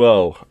up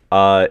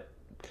 2-0.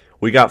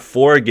 We got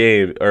 4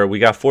 days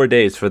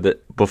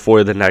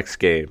before the next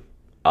game.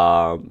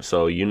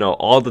 So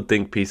all the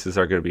think pieces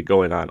are going to be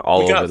going on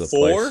all over the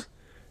place.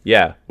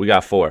 Yeah, we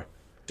got 4.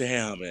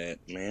 Damn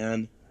it,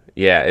 man.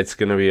 Yeah, it's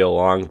going to be a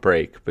long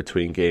break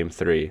between game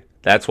 3.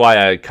 That's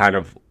why I kind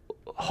of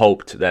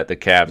hoped that the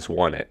Cavs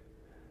won it,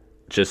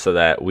 just so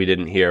that we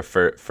didn't hear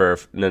for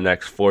the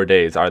next 4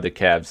 days, are the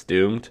Cavs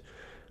doomed?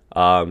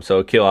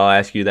 So, Akhil, I'll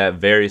ask you that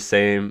very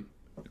same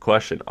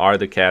question. Are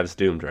the Cavs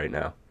doomed right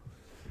now?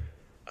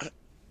 I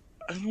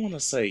don't want to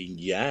say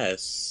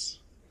yes,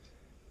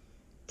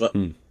 but I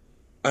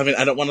mean,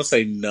 I don't want to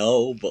say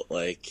no, but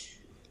like,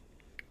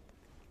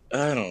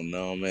 I don't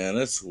know, man.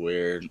 It's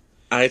weird.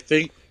 I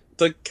think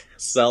the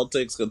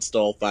Celtics can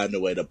still find a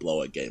way to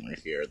blow a game or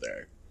here or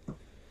there.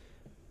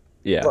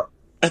 Yeah. But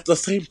at the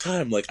same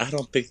time, like, I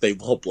don't think they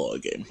will blow a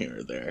game here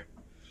or there.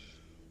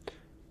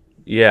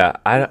 Yeah,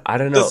 I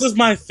don't know. This is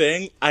my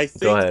thing. I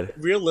Go ahead.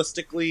 think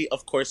realistically,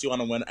 of course, you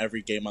want to win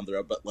every game on the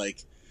road, but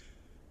like,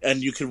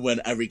 and you can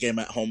win every game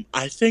at home.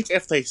 I think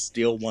if they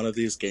steal one of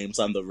these games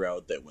on the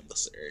road, they win the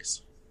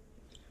series.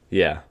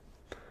 Yeah.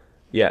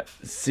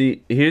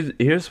 See,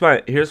 here's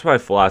my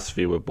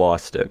philosophy with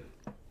Boston,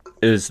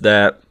 is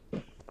that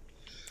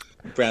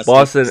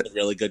Boston is a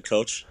really good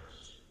coach.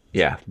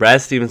 Yeah,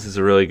 Brad Stevens is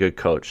a really good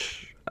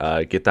coach.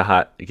 Get the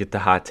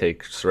hot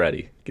takes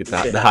ready.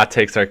 The hot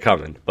takes are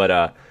coming.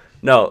 But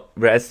no,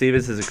 Brad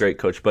Stevens is a great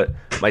coach. But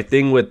my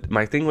thing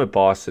with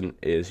Boston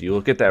is you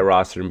look at that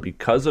roster, and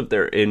because of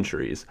their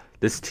injuries,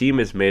 this team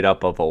is made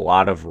up of a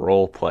lot of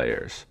role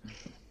players,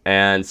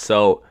 and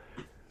so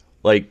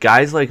like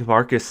guys like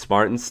Marcus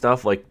Smart and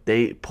stuff, like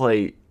they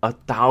play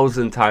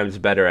 1,000 times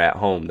better at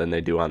home than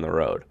they do on the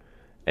road,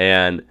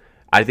 and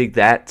I think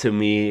that to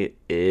me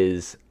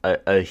is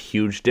a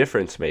huge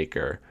difference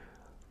maker.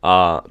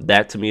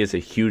 That to me is a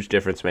huge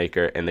difference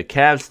maker. And the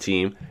Cavs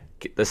team,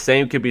 the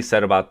same could be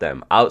said about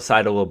them.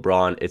 Outside of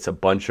LeBron, it's a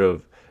bunch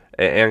of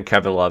and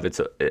Kevin Love.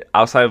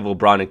 Outside of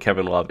LeBron and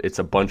Kevin Love, it's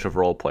a bunch of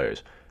role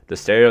players. The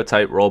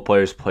stereotype role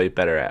players play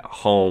better at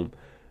home,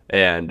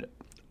 and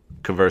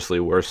conversely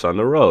worse on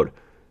the road.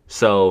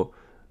 So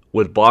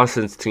with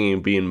Boston's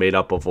team being made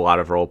up of a lot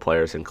of role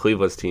players and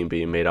Cleveland's team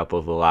being made up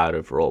of a lot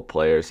of role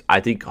players, I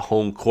think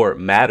home court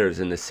matters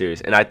in this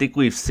series. And I think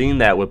we've seen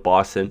that with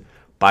Boston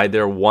by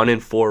their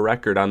 1-4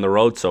 record on the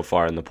road so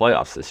far in the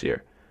playoffs this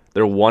year.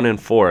 They're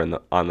 1-4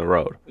 on the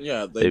road.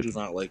 Yeah, they do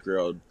not like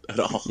road at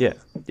all.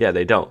 Yeah,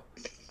 they don't.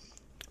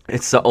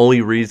 It's the only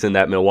reason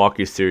that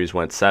Milwaukee series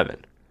went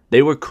 7.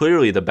 They were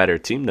clearly the better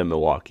team than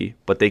Milwaukee,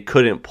 but they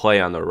couldn't play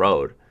on the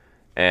road.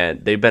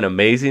 And they've been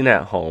amazing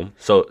at home,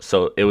 so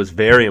it was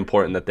very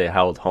important that they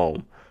held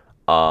home.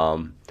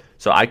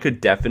 So I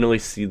could definitely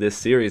see this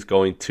series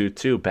going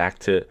 2-2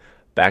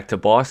 back to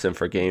Boston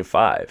for Game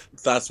 5.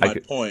 That's my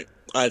point.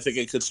 I think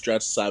it could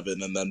stretch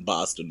 7, and then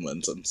Boston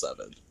wins in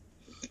 7.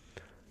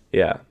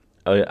 Yeah,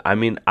 I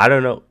mean, I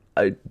don't know.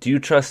 Do you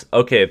trust?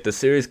 Okay, if the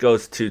series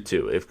goes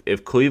 2-2,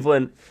 if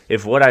Cleveland,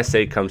 if what I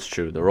say comes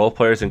true, the role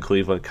players in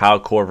Cleveland, Kyle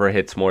Korver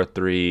hits more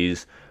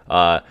threes.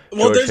 Well,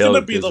 there's going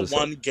to be the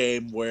one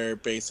game where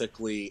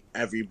basically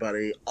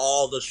everybody,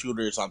 all the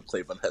shooters on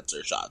Cleveland hits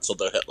their shots. So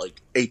they'll hit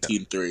like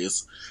 18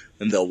 threes,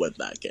 and they'll win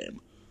that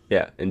game.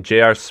 Yeah, and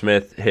J.R.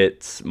 Smith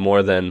hits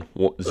more than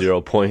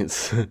 0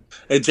 points.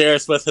 And J.R.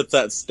 Smith hits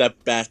that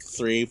step back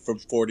 3 from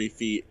 40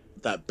 feet,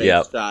 that big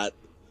shot,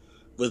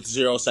 with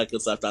 0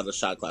 seconds left on the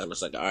shot clock.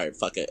 It's like, all right,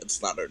 fuck it.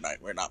 It's not our night.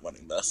 We're not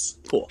winning this.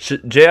 Cool.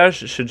 Should J.R.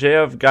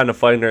 have gotten a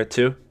Flegner at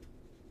 2?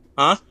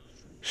 Huh?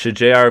 Should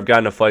J.R. have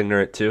gotten a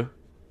Flegner at 2?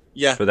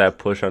 Yeah. For that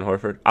push on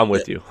Horford? I'm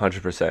with you,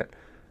 100%.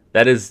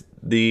 That is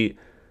the,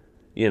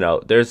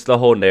 there's the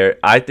whole narrative.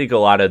 I think a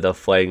lot of the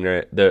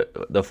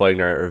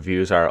Flegner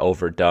reviews are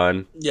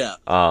overdone. Yeah.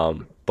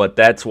 But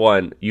that's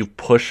one, you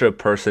push a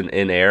person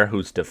in air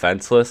who's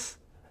defenseless.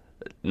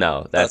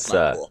 No, that's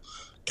not cool.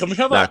 Can we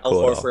have a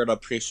cool Horford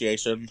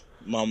appreciation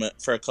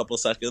moment for a couple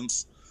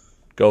seconds?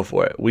 Go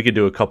for it. We could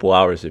do a couple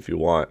hours if you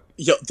want.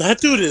 Yo,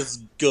 that dude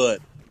is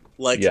good.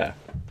 Like, yeah.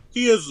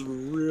 He is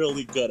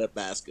really good at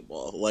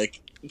basketball. Like,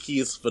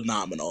 he's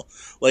phenomenal.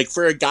 Like,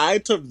 for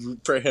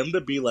him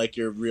to be like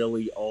your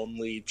really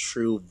only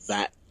true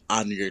vet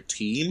on your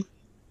team.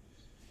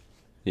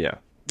 Yeah.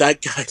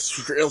 That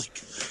guy's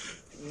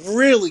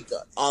really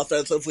good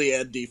offensively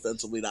and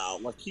defensively now.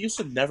 Like, he used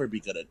to never be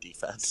good at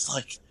defense.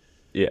 Like,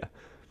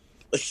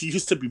 he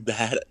used to be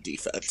bad at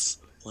defense.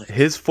 Like,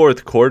 his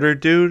fourth quarter,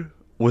 dude,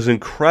 was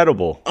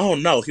incredible. Oh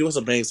no, he was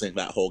amazing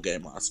that whole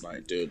game last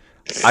night, dude.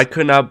 I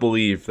could not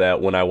believe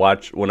that when I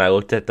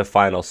looked at the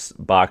final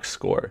box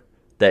score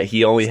that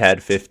he only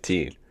had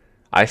 15.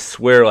 I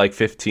swear, like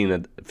 15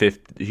 and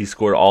 50, he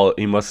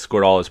must have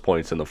scored all his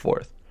points in the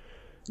fourth.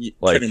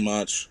 Like, pretty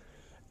much.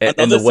 And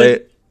the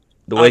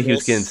way he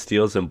was getting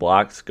steals and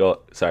blocks.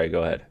 Go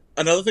ahead.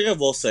 Another thing I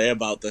will say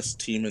about this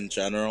team in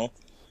general,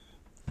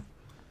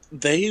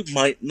 they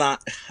might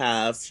not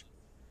have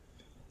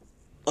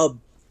a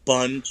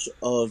bunch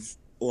of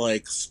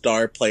like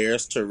star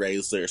players to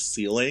raise their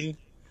ceiling,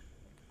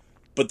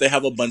 but they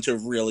have a bunch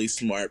of really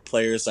smart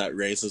players that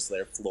raises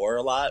their floor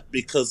a lot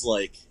because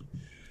like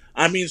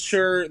I mean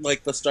sure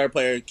like the star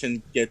player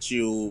can get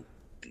you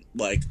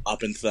like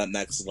up into that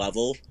next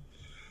level.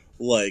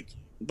 Like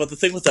but the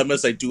thing with them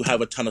is they do have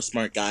a ton of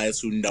smart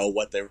guys who know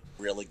what they're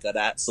really good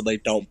at, so they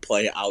don't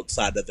play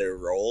outside of their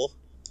role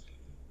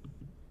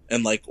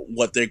and like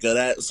what they're good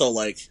at. So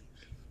like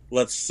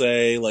let's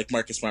say like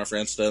Marcus Smart for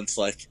instance,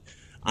 like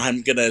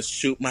I'm gonna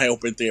shoot my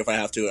open three if I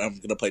have to, I'm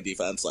gonna play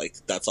defense, like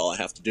that's all I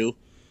have to do.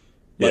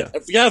 Like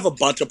if you have a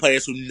bunch of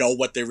players who know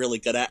what they're really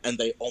good at and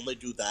they only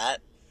do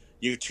that,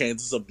 your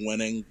chances of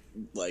winning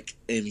like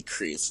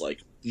increase like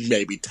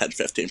maybe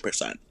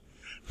 10-15%.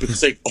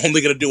 Because they're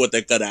only going to do what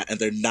they're good at, and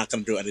they're not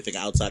going to do anything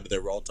outside of their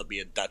role to be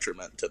a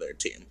detriment to their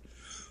team.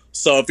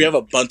 So if you have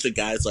a bunch of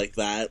guys like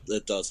that,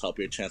 it does help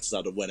your chances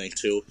out of winning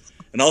too.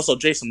 And also,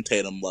 Jason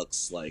Tatum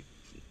looks like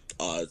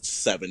a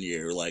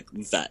 7-year like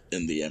vet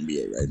in the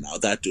NBA right now.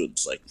 That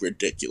dude's like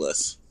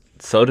ridiculous.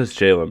 So does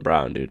Jaylen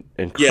Brown, dude.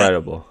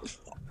 Incredible. Yeah.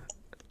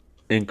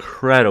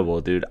 Incredible,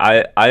 dude.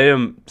 I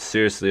am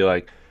seriously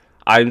like,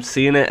 I'm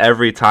seeing it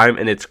every time,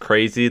 and it's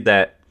crazy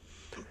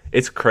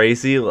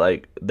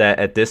like that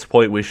at this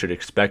point we should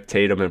expect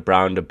Tatum and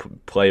Brown to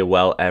play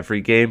well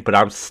every game, but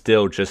I'm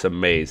still just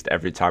amazed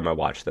every time I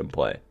watch them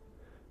play.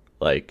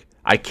 Like,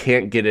 I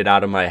can't get it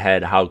out of my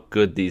head how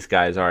good these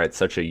guys are at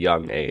such a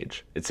young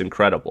age. It's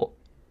incredible.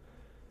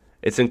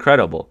 It's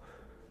incredible.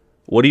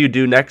 What do you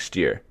do next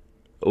year?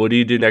 Do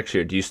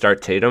you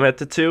start Tatum at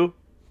the 2?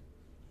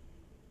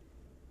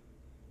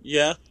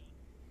 Yeah.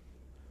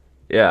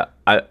 Yeah.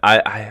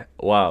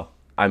 Wow.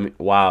 I mean,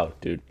 wow,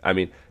 dude. I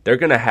mean, they're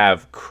going to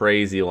have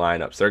crazy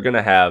lineups. They're going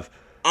to have...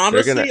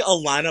 Honestly, a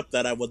lineup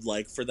that I would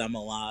like for them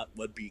a lot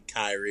would be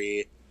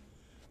Kyrie,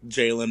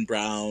 Jaylen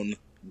Brown,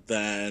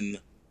 then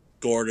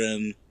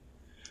Gordon,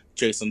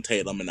 Jason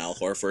Tatum, and Al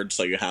Horford.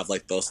 So you have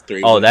like those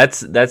three. Oh,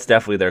 that's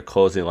definitely their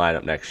closing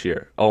lineup next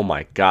year. Oh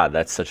my God,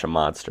 that's such a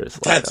monstrous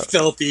lineup. That's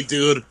filthy,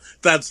 dude.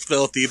 That's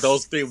filthy.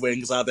 Those 3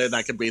 wings out there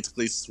that can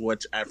basically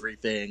switch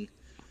everything.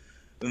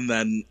 And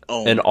then,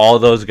 and all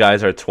those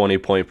guys are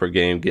 20-point per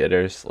game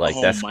getters. Like,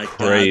 that's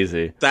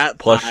crazy. God. That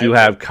plus you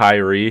have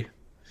Kyrie,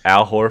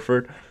 Al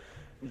Horford,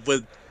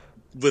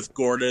 with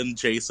Gordon,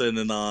 Jason,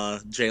 and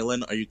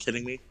Jalen. Are you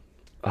kidding me?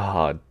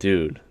 Oh,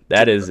 dude,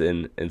 that is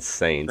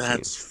insane.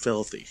 That's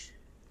filthy.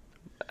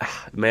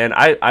 Man,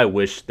 I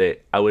wish they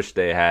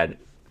had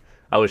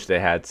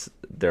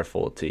their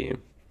full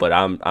team, but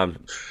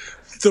I'm.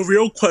 The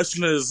real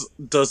question is,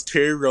 does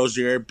Terry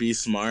Rozier be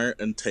smart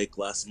and take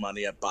less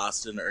money at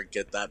Boston, or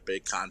get that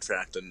big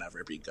contract and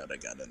never be good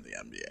again in the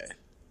NBA?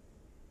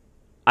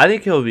 I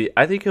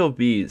think he'll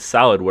be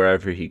solid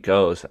wherever he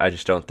goes. I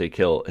just don't think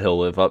he'll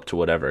live up to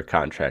whatever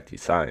contract he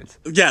signs.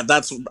 Yeah,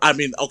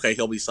 okay,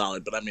 he'll be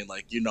solid, but I mean,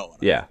 like, you know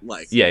what? Yeah,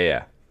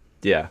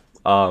 yeah.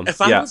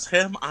 If I was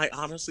him, I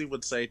honestly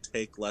would say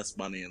take less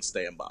money and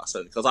stay in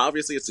Boston, because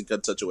obviously it's a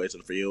good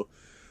situation for you.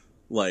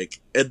 Like,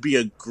 it'd be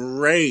a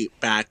great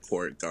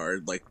backcourt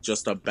guard, like,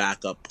 just a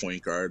backup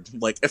point guard.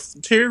 Like, if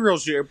Terry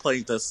Rozier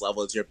playing this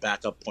level as your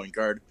backup point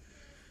guard,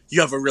 you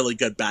have a really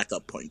good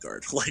backup point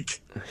guard. Like,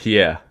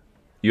 yeah,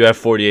 you have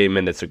 48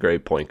 minutes of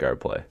great point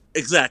guard play.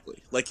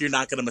 Exactly. Like, you're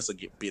not going to miss a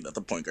beat at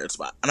the point guard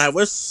spot. And I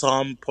wish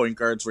some point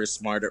guards were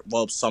smarter.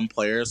 Well, some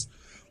players.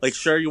 Like,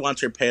 sure, you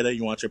want your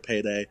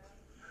payday.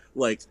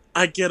 Like,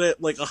 I get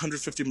it, like,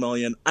 $150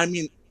 million. I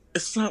mean,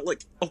 it's not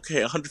like,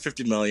 okay,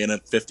 $150 million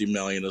and $50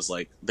 million is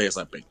like, there's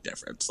a big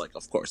difference. Like,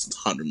 of course, it's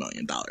 $100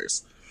 million.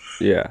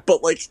 Yeah.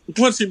 But, like,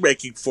 once you're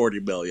making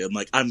 $40 million,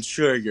 like, I'm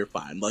sure you're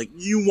fine. Like,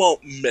 you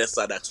won't miss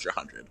that extra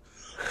 100.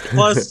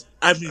 Plus,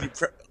 I mean,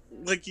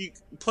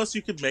 plus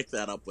you could make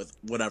that up with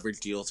whatever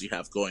deals you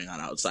have going on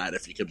outside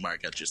if you could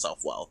market yourself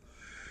well.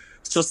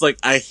 It's just, like,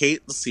 I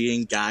hate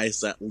seeing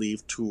guys that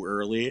leave too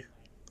early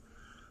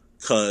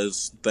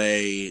because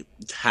they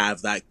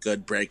have that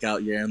good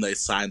breakout year and they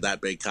signed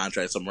that big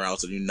contract somewhere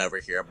else and you never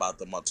hear about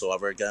them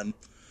whatsoever again.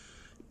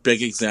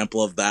 Big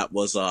example of that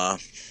was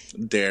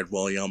Darren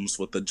Williams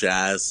with the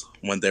Jazz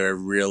when they were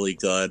really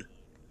good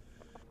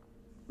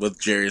with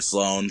Jerry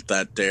Sloan,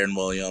 that Darren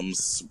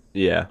Williams,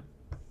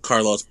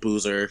 Carlos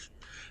Boozer,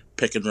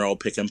 pick and roll,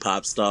 pick and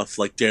pop stuff.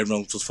 Like, Darren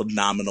Williams was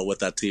phenomenal with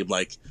that team.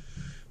 Like,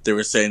 they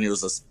were saying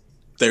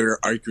they were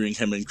arguing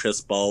him and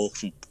Chris Paul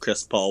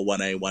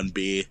 1A,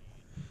 1B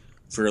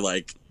for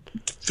like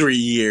 3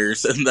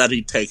 years, and then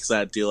he takes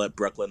that deal at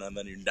Brooklyn, and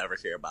then you never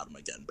hear about him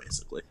again,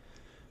 basically.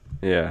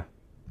 Yeah,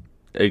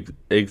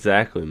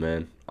 exactly,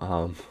 man.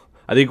 I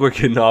think we're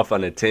getting off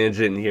on a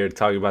tangent here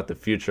talking about the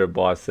future of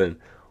Boston.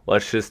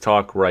 Let's just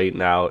talk right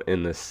now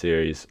in this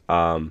series.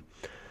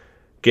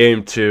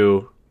 Game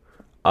 2,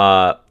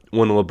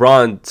 when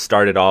LeBron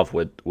started off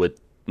with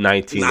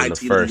 19 in the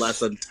first, in less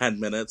than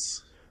 10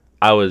 minutes,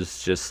 I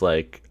was just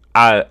like,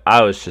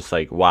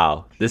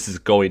 wow, this is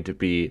going to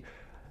be.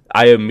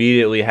 I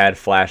immediately had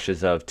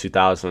flashes of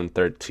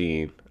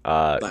 2013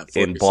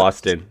 in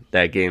Boston,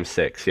 that Game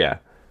 6, yeah.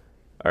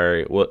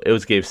 Or well, it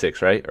was game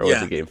 6, right? Or was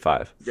Yeah. it game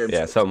 5? Game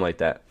yeah, 6. something like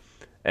that.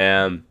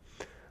 And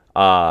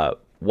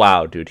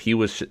wow, dude, I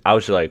was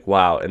just like,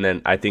 wow. And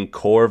then I think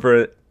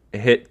Corver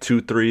hit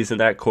 2 threes in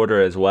that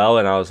quarter as well,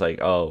 and I was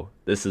like, oh,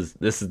 this is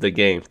the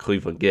game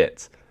Cleveland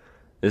gets.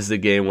 This is the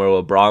game where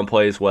LeBron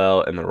plays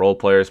well and the role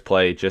players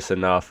play just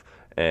enough,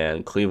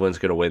 and Cleveland's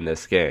gonna win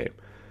this game.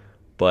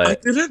 But I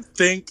didn't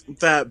think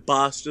that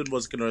Boston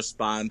was going to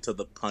respond to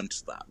the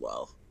punch that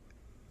well.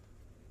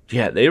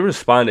 yeah, they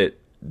responded.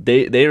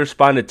 They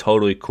responded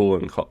totally cool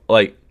and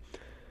like.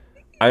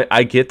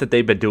 I get that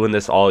they've been doing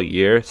this all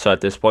year, so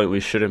at this point we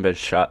shouldn't be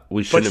shocked.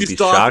 We shouldn't But you be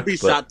still shocked. have to be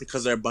shocked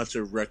because they're a bunch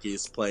of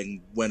rookies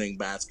playing winning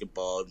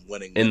basketball and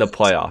winning in the minutes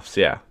playoffs,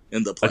 yeah,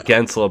 in the playoffs.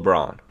 against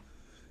LeBron,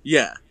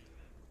 Yeah.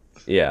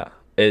 yeah.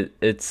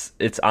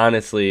 It's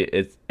honestly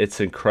it's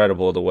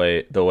incredible the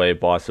way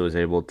Boston was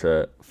able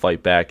to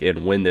fight back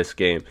and win this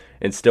game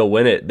and still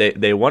win it.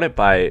 They won it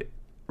by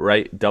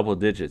double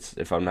digits,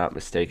 if I'm not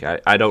mistaken.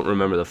 I don't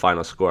remember the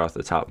final score off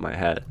the top of my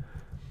head,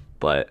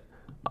 but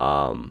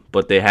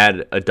they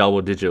had a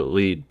double-digit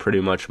lead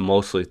pretty much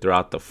mostly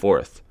throughout the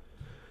fourth.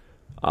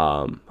 They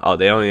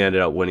only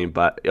ended up winning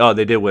by... Oh,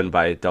 they did win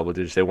by double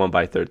digits. They won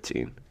by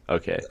 13.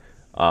 Okay.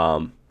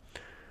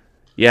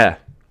 Yeah.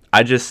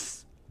 I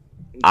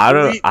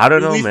don't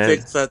know, man.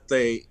 Think that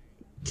they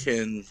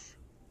can...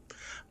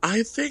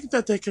 I think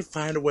that they can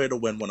find a way to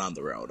win one on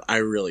the road. I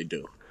really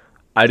do.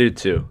 I do,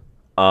 too.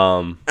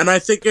 And I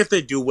think if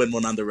they do win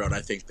one on the road,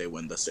 I think they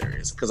win the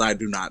series. Because I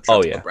do not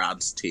trust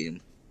LeBron's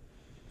team.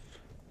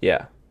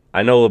 Yeah.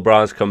 I know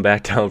LeBron's come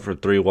back down from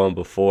 3-1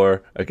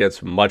 before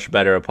against much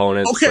better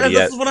opponents. Okay, and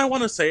this is what I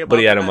want to say about But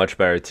he had a much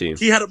better team.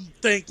 He had a...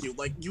 Thank you.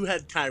 Like, you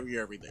had Kyrie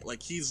every day.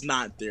 Like, he's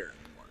not there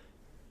anymore.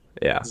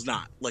 Yeah. He's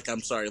not. Like,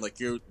 I'm sorry. Like,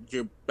 your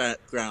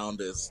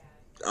background is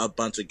a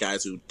bunch of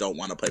guys who don't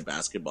want to play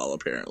basketball,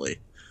 apparently.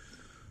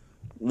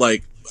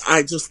 Like,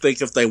 I just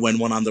think if they win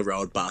one on the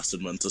road,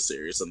 Boston wins the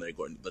series and they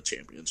go into the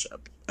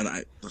championship. And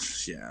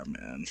yeah,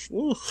 man.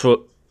 Ooh.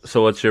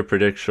 So what's your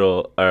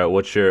prediction?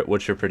 What's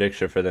your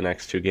prediction for the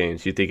next 2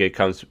 games? You think it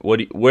comes?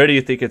 Where do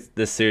you think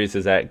this series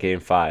is at?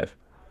 Game 5.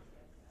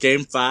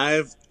 Game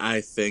 5,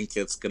 I think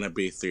it's gonna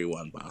be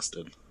 3-1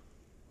 Boston.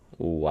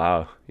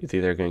 Wow, you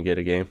think they're gonna get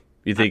a game?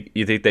 You think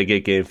they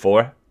get game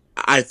 4?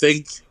 I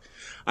think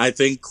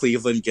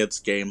Cleveland gets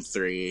game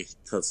 3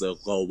 because they'll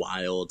go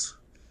wild.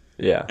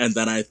 Yeah, and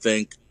then I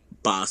think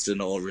Boston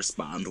will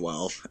respond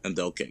well and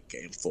they'll get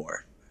game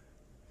 4.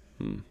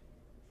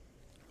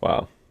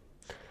 Wow.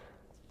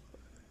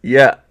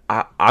 Yeah,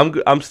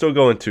 I'm still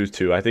going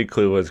 2-2. I think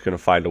Cleveland's going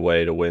to find a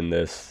way to win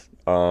this.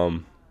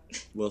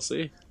 We'll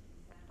see.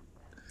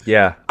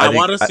 Yeah, I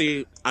want to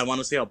see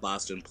how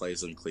Boston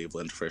plays in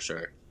Cleveland for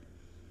sure.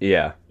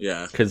 Yeah,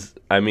 yeah. Because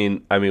I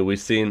mean, we've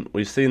seen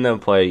them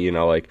play. You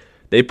know, like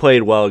they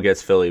played well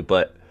against Philly,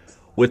 but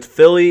with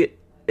Philly,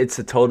 it's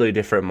a totally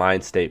different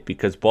mind state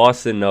because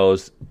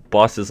Boston's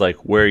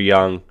like we're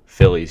young,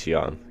 Philly's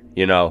young.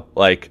 You know,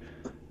 like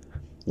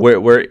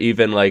we're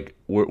even like.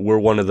 We're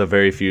one of the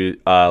very few.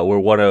 This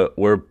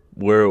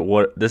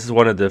is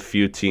one of the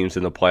few teams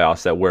in the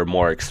playoffs that we're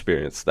more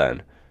experienced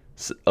than.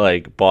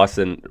 Like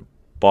Boston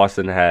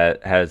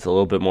has a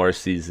little bit more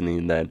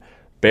seasoning than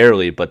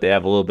barely, but they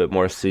have a little bit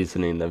more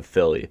seasoning than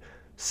Philly.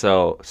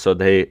 So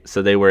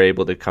they were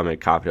able to come in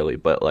confidently,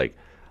 but like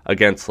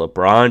against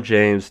LeBron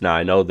James, now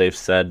I know they've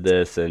said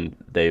this and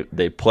they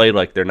played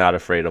like they're not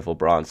afraid of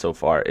LeBron so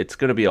far. It's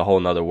gonna be a whole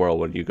nother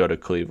world when you go to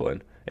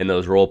Cleveland and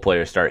those role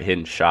players start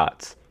hitting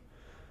shots.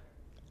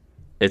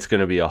 It's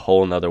going to be a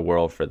whole nother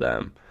world for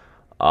them.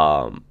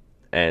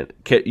 And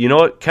you know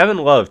what? Kevin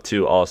Love,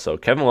 too, also.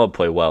 Kevin Love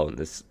played well in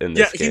this game.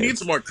 Yeah, he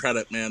needs more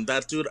credit, man.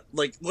 That dude,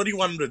 like, what do you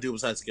want him to do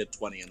besides get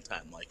 20 and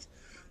 10? Like,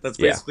 that's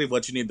basically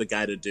what you need the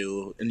guy to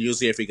do. And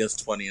usually if he gets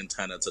 20 and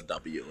 10, it's a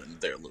W,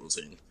 and they're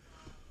losing.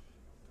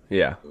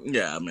 Yeah.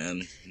 Yeah,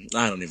 man.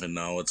 I don't even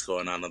know what's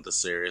going on with the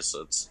series.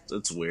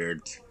 It's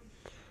weird.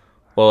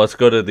 Well, let's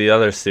go to the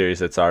other series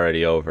that's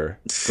already over.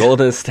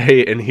 Golden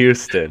State and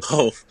Houston.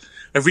 Oh,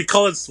 if we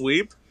call it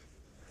sweep?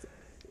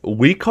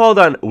 We called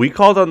on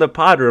the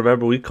pod,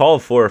 remember? We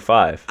called 4 or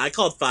 5. I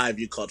called 5,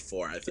 you called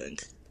 4, I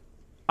think.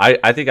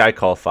 I think I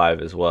called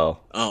 5 as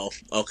well. Oh,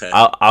 okay.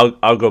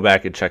 I'll go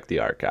back and check the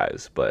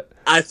archives, but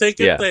I think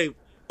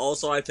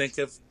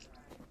if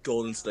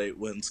Golden State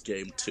wins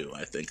game 2,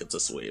 I think it's a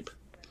sweep.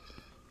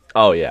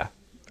 Oh yeah.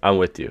 I'm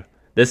with you.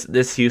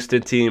 This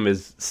Houston team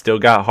is still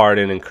got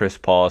Harden and Chris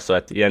Paul, so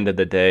at the end of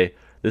the day,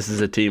 this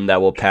is a team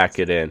that will pack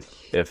it in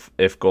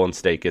if Golden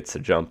State gets a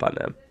jump on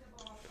them.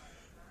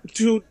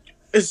 Dude,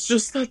 it's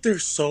just that they're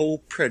so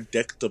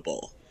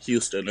predictable,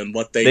 Houston, and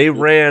what they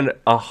ran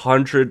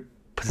 100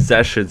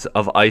 possessions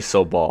of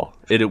iso ball.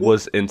 It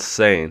was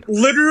insane.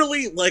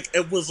 Literally, like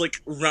it was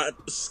like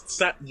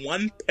set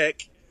one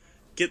pick,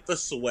 get the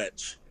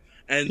switch,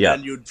 and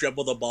then you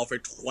dribble the ball for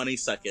 20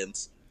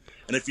 seconds.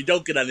 And if you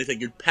don't get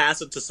anything, you'd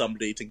pass it to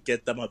somebody to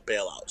get them a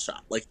bailout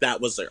shot. Like that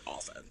was their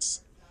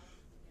offense.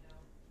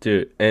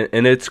 Dude,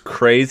 and it's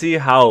crazy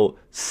how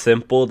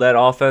simple that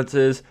offense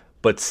is,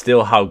 but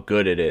still how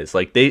good it is.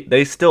 Like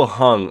they still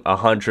hung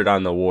 100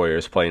 on the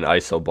Warriors playing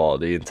iso ball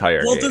the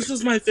entire game. This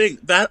is my thing.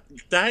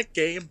 That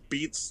game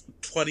beats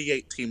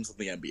 28 teams in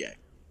the NBA.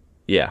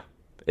 Yeah,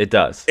 it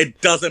does.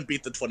 It doesn't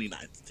beat the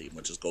 29th team,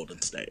 which is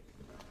Golden State.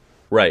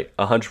 Right,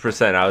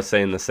 100%. I was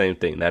saying the same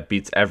thing. That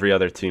beats every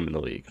other team in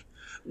the league.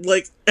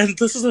 Like, and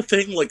this is the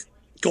thing, like,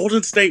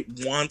 Golden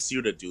State wants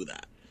you to do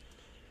that.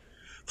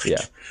 Like,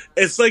 yeah.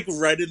 It's like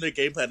right in the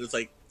game plan. It's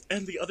like,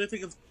 and the other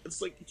thing is,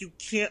 it's like, you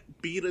can't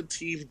beat a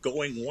team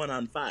going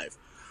 1-on-5.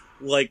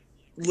 Like,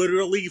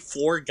 literally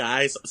 4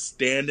 guys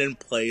stand in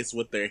place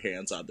with their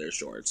hands on their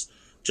shorts,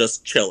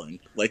 just chilling.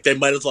 Like, they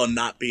might as well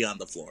not be on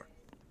the floor.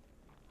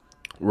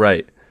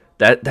 Right.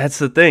 That's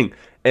the thing.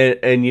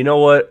 And you know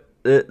what?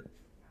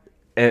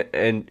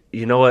 And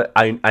you know what?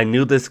 I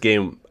knew this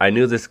game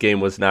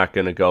was not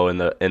going to go in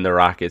the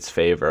Rockets'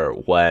 favor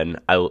when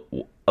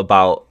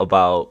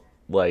about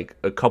like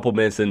a couple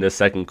minutes in the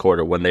second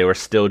quarter when they were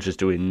still just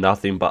doing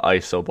nothing but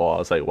iso ball. I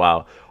was like,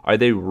 wow, are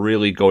they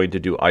really going to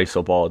do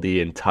iso ball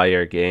the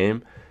entire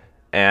game?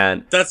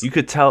 And you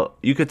could tell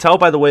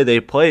by the way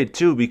they played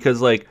too, because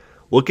like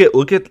look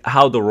at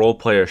how the role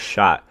players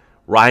shot.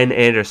 Ryan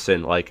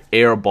Anderson like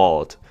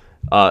airballed.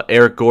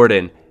 Eric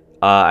Gordon,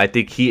 I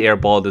think he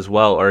airballed as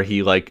well, or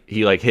he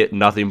hit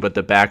nothing but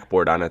the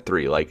backboard on a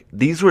 3. Like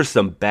these were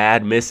some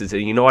bad misses,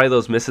 and you know why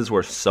those misses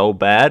were so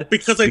bad?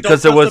 Because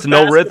there was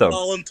no rhythm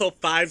until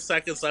 5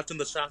 seconds left in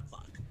the shot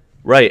clock.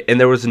 Right, and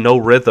there was no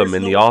rhythm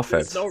in the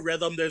offense. There's no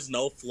rhythm. There's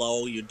no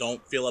flow. You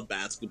don't feel a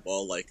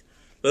basketball. Like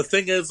the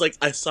thing is, like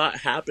I saw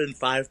it happen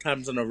 5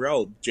 times in a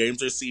row.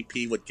 James or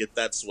CP would get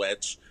that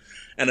switch.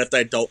 And if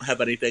they don't have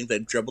anything, they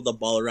dribble the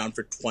ball around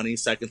for 20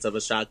 seconds of a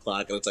shot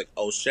clock, and it's like,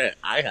 oh shit,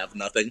 I have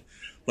nothing.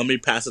 Let me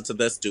pass it to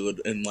this dude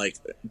and like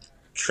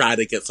try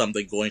to get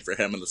something going for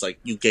him. And it's like,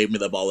 you gave me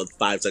the ball with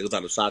 5 seconds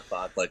on the shot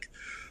clock. Like,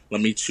 let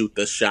me shoot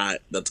this shot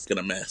that's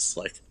gonna miss.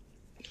 Like,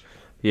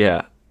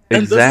 yeah, exactly.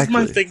 And this is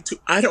my thing too.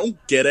 I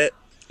don't get it.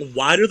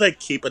 Why do they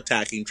keep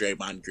attacking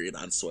Draymond Green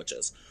on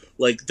switches?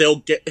 Like, they'll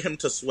get him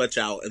to switch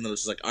out, and then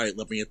it's just like, all right,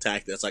 let me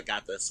attack this. I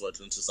got this switch,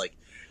 and it's just like,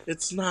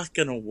 it's not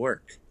gonna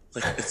work.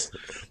 Like,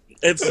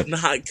 it's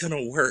not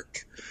gonna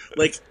work.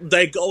 Like,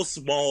 they go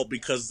small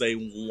because they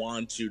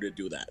want you to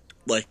do that.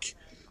 Like,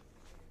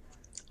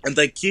 and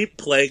they keep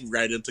playing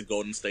right into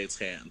Golden State's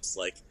hands.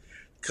 Like,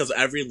 because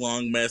every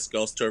long miss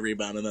goes to a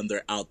rebound, and then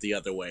they're out the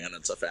other way, and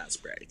it's a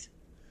fast break.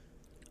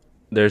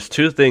 There's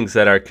 2 things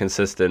that are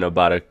consistent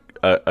about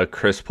a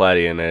Chris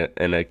Platty and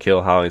a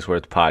Akhil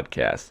Hollingsworth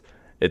podcast.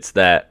 It's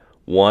that,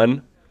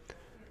 1,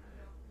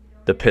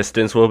 the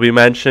Pistons will be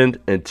mentioned,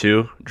 and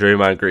 2,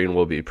 Draymond Green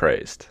will be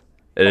praised.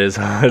 It is.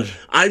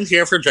 I'm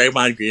here for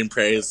Draymond Green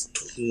praise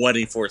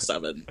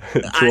 24/7.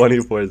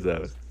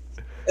 24/7.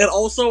 And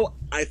also,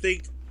 I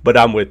think. But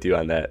I'm with you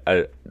on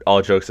that.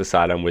 All jokes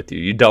aside, I'm with you.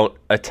 You don't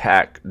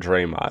attack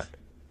Draymond.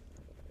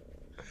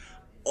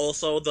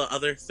 Also, the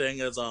other thing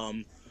is,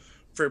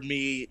 for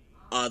me,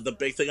 the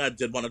big thing I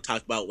did want to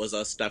talk about was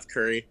Steph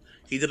Curry.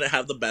 He didn't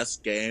have the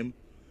best game,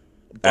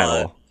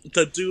 but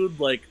the dude,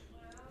 like,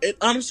 it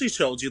honestly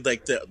shows you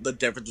like the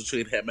difference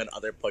between him and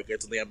other point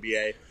guards in the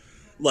NBA.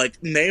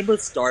 Like, name a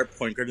star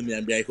point guard in the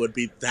NBA who would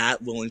be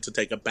that willing to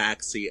take a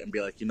back seat and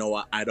be like, you know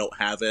what, I don't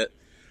have it.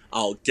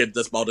 I'll give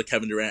this ball to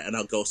Kevin Durant and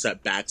I'll go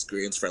set back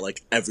screens for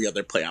like every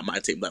other play on my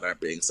team that aren't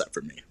being set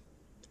for me.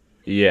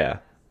 Yeah,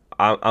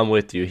 I'm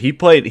with you. He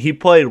played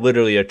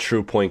literally a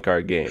true point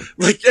guard game.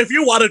 Like, if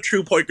you want a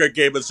true point guard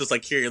game, it's just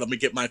like, here, let me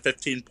get my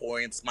 15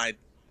 points, my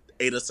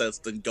 8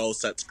 assists, and go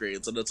set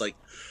screens. And it's like,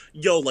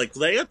 yo, like,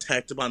 they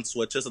attacked him on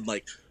switches, and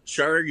like,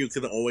 sure, you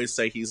can always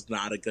say he's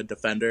not a good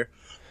defender,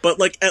 but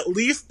like, at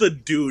least the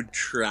dude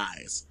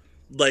tries.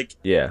 Like,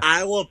 yeah.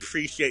 I will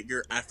appreciate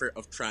your effort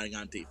of trying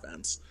on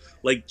defense.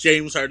 Like,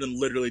 James Harden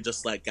literally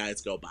just let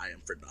guys go by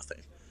him for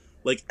nothing.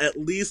 Like, at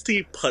least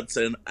he puts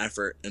in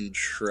effort and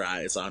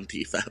tries on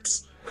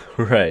defense.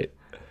 Right,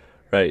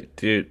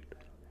 dude.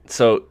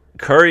 So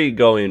Curry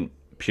going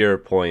pure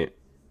point,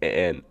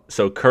 and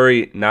so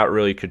Curry not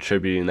really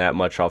contributing that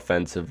much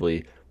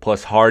offensively,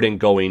 plus Harden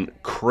going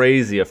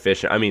crazy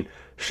efficient. I mean,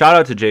 shout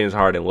out to James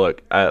Harden.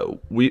 Look,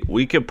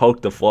 we could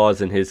poke the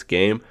flaws in his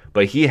game,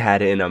 but he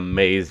had an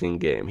amazing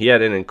game. He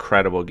had an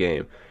incredible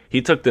game.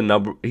 He took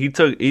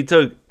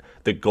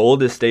the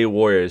Golden State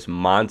Warriors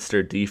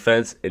monster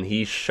defense, and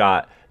he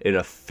shot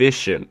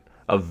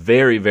a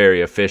very,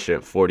 very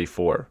efficient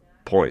 44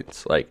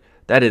 points. Like,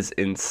 that is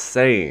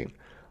insane.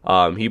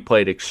 He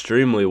played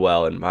extremely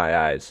well in my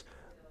eyes.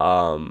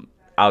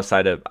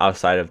 Outside of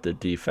the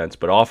defense,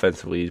 but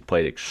offensively he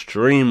played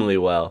extremely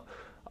well.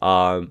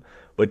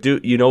 But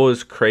dude, you know what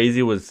was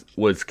crazy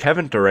was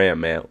Kevin Durant,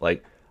 man.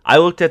 Like, I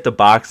looked at the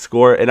box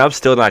score and I'm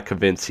still not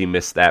convinced he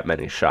missed that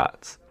many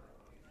shots.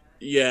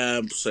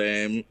 Yeah,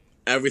 same.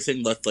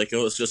 Everything looked like it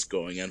was just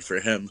going in for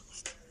him.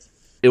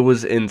 It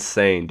was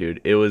insane,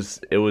 dude. It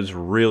was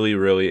really,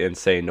 really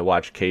insane to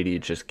watch KD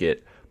just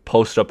get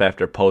post up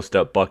after post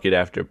up, bucket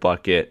after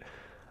bucket.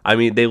 I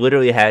mean, they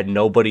literally had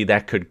nobody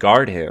that could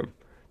guard him,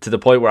 to the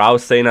point where I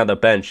was saying on the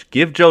bench,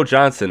 give Joe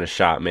Johnson a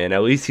shot, man.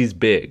 At least he's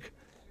big.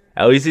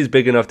 At least he's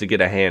big enough to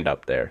get a hand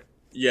up there.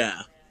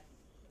 Yeah.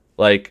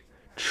 Like,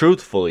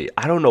 truthfully,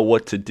 I don't know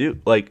what to do.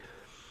 Like,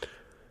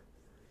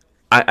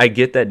 I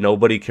get that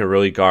nobody can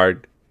really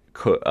guard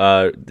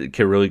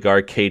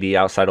KD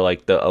outside of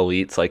like the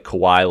elites like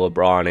Kawhi,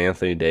 LeBron,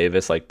 Anthony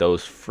Davis, like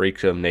those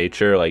freaks of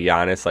nature, like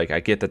Giannis. Like,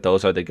 I get that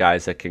those are the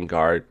guys that can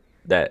guard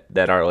that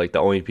are like the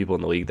only people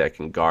in the league that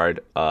can guard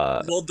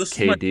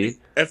KD.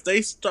 If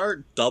they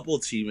start double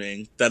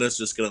teaming, then it's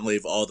just gonna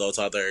leave all those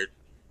other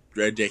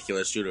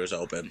ridiculous shooters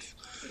open.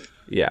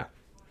 Yeah.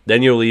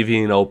 Then you're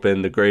leaving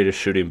open the greatest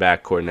shooting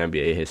backcourt in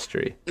NBA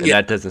history. And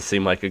that doesn't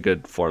seem like a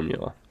good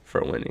formula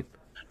for winning.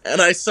 And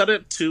I said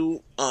it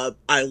too,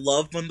 I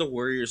love when the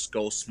Warriors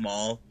go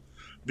small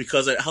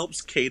because it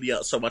helps KD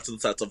out so much in the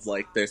sense of,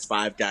 like, there's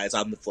 5 guys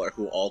on the floor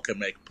who all can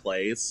make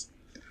plays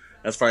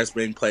as far as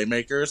being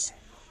playmakers.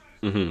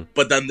 Mm-hmm.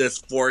 But then there's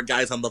 4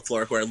 guys on the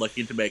floor who are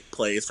looking to make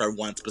plays for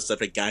one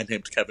specific guy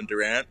named Kevin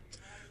Durant.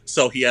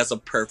 So he has a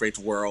perfect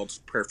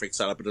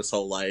setup in his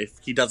whole life.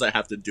 He doesn't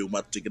have to do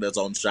much to get his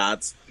own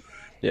shots.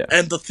 Yeah.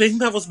 And the thing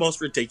that was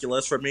most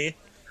ridiculous for me,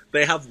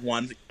 they have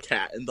one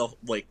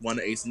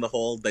ace in the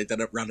hole. They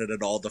didn't run it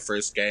at all the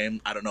first game.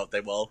 I don't know if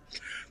they will.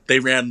 They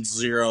ran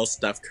 0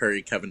 Steph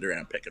Curry, Kevin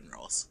Durant pick and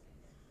rolls.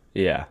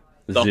 Yeah.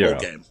 The 0. whole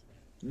game.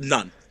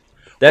 None.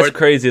 That's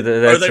crazy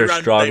that's their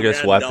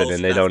strongest weapon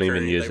and they don't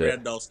even use They it.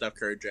 ran no Steph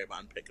Curry,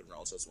 Draymond pick and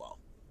rolls as well.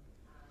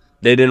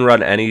 They didn't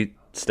run any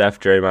Steph,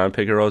 Draymond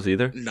pick and rolls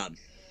either? None.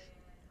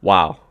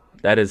 Wow.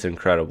 That is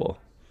incredible.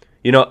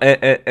 You know,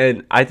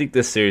 and I think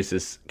this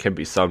series can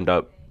be summed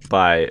up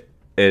by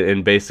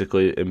in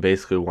basically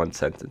one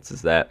sentence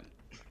is that,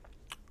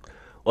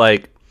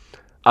 like,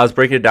 I was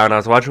breaking it down. I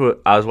was watching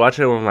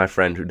it with my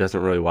friend who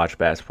doesn't really watch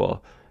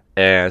basketball,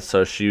 and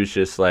so she was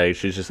just like,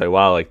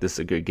 wow, like, this is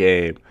a good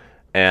game,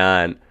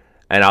 and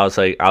I was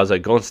like,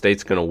 Golden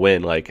State's gonna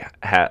win like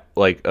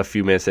a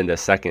few minutes into the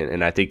second,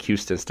 and I think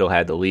Houston still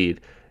had the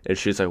lead, and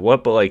she's like,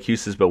 what? But like,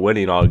 Houston's been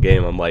winning all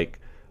game. I'm like,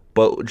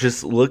 but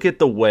just look at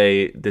the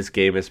way this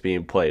game is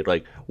being played.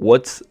 Like,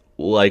 what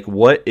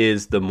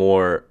is the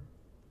more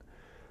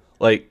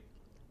like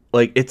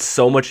it's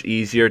so much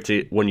easier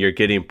to when you're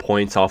getting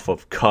points off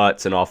of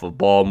cuts and off of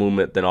ball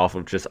movement than off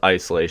of just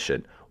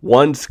isolation.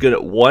 One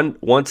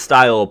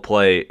style of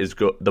play is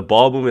the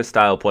ball movement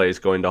style of play is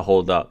going to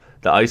hold up.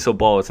 The ISO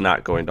ball is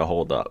not going to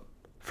hold up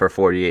for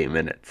 48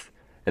 minutes.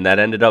 And that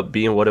ended up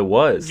being what it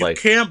was. You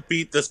can't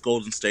beat this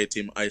Golden State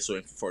team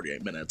ISOing for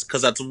 48 minutes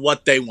because that's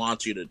what they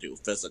want you to do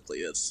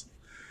physically.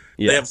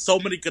 They have so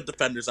many good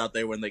defenders out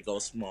there when they go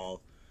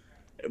small.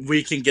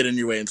 We can get in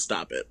your way and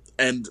stop it.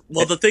 And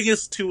the thing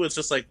is too, it's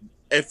just like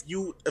if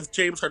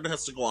James Harden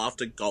has to go off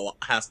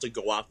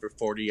for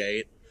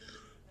 48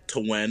 to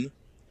win,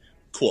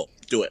 cool,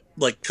 do it.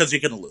 Like, because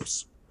you're gonna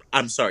lose.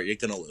 I'm sorry, you're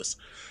gonna lose.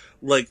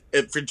 Like,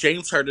 for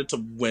James Harden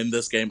to win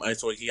this game,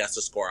 he has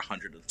to score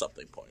 100 and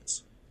something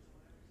points.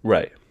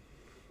 Right.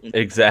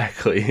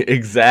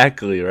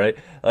 Exactly. Right.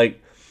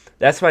 Like,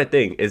 that's my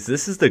thing.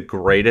 This is the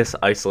greatest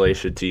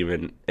isolation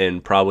team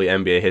in probably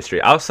NBA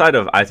history. Outside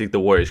of, I think the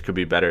Warriors could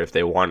be better if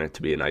they wanted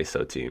to be an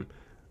ISO team.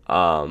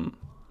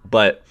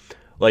 But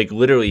like,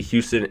 literally,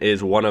 Houston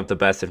is one of the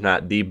best, if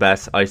not the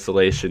best,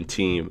 isolation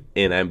team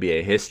in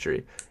NBA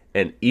history.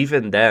 And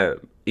even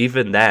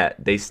that,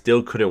 they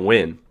still couldn't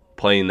win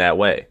playing that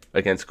way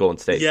against Golden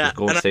State. Yeah,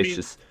 Golden State's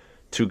just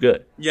too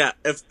good. Yeah,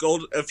 if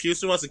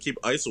Houston wants to keep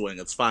isoing,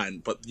 it's fine,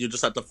 but you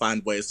just have to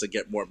find ways to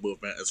get more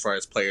movement as far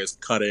as players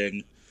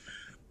cutting,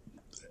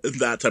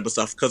 that type of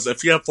stuff. Because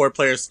if you have 4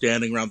 players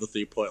standing around the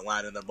 3-point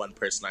line and then one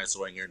person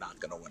isoing, you're not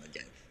going to win a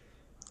game.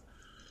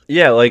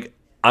 Yeah,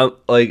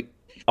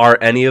 are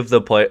any of the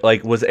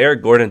was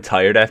Eric Gordon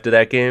tired after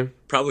that game?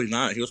 Probably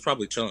not. He was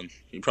probably chilling.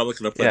 He probably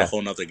could have played a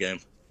whole nother game.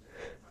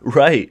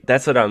 Right,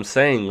 that's what I'm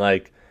saying.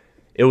 Like,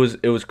 it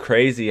was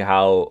crazy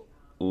how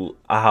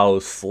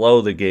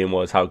slow the game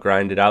was, how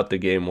grinded out the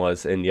game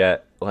was, and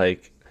yet,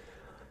 like,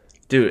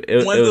 dude,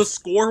 the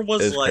score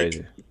was like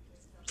crazy.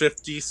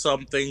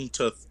 50-something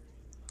to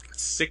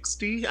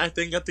 60, I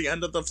think, at the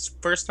end of the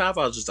first half,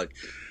 I was just like,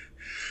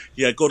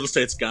 yeah, Golden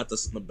State's got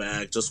this in the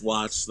bag. Just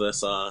watch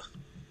this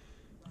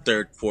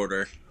third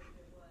quarter,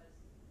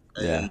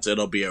 and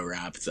it'll be a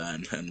wrap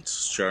then. And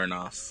sure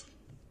enough,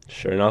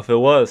 it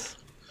was.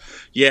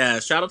 Yeah,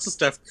 shout out to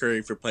Steph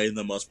Curry for playing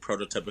the most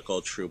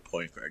prototypical true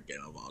point guard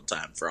game of all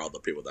time, for all the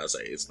people that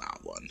say he's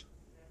not one.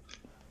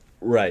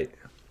 Right.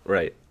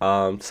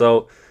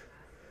 So,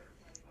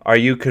 are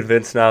you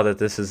convinced now that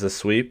this is a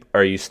sweep? Or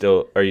are you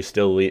still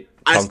comfortable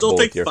I still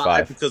think with your 5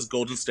 5? because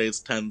Golden State's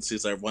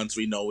tendencies are, once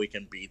we know we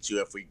can beat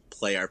you, if we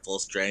play our full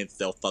strength,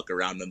 they'll fuck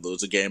around and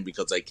lose a game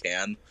because they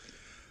can.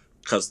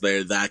 Because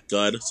they're that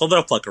good. So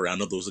they'll fuck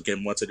around and lose a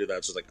game. Once they do that,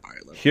 it's just like, all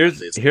right,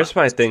 here's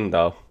my thing,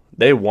 though.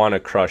 They want to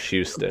crush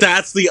Houston.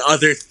 That's the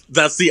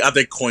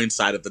other coin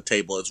side of the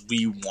table, is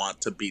we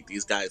want to beat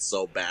these guys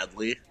so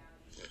badly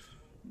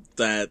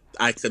that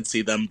I could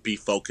see them be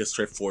focused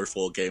for 4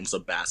 full games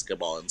of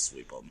basketball and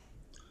sweep them.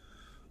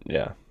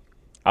 Yeah.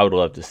 I would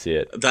love to see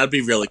it. That'd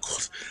be really cool.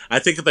 I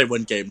think if they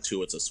win game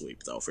 2, it's a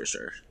sweep, though, for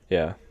sure.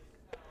 Yeah.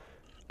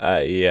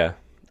 Yeah.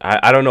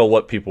 I don't know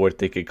what people were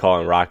thinking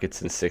calling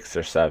Rockets in 6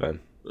 or 7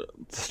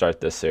 to start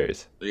this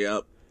series.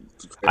 Yep.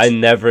 I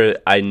never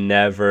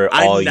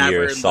all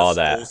year saw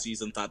that. Whole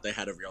season thought they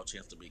had a real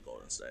chance to beat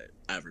Golden State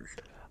ever.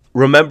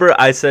 Remember,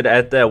 I said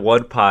at that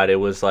one pod, it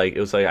was like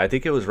I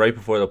think it was right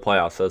before the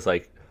playoffs. So it was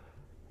like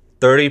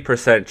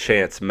 30%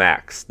 chance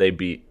max they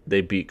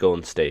beat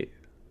Golden State.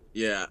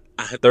 Yeah,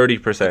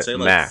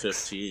 30% max.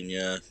 15,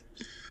 yeah.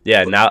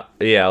 Yeah, now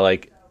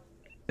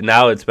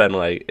it's been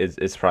like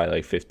it's probably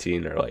like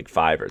 15 or like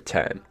 5 or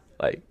 10.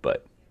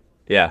 But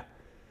yeah,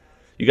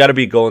 you got to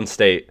beat Golden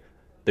State,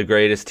 the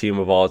greatest team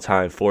of all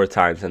time, 4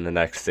 times in the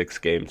next 6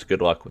 games.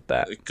 Good luck with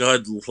that.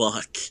 Good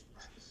luck.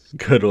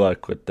 Good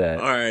luck with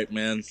that. All right,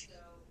 man.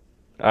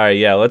 All right,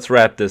 yeah, let's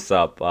wrap this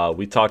up.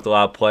 We talked a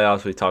lot of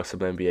playoffs. We talked some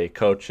NBA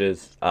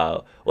coaches.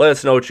 Let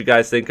us know what you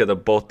guys think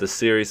of both the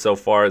series so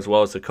far as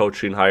well as the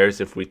coaching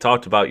hires. If we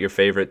talked about your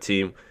favorite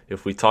team,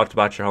 if we talked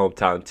about your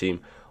hometown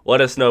team,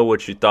 let us know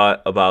what you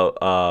thought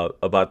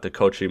about the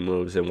coaching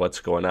moves and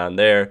what's going on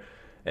there.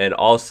 And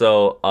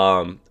also,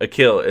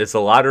 Akhil, is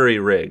the lottery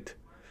rigged?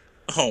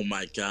 Oh,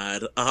 my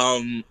God.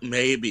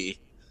 Maybe.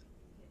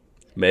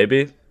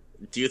 Maybe?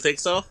 Do you think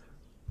so?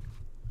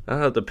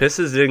 The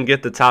Pistons didn't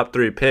get the top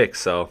 3 picks,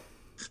 so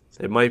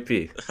it might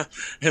be.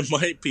 It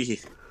might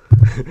be.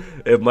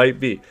 It might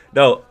be.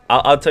 No,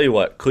 I'll tell you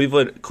what.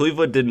 Cleveland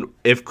didn't.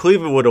 If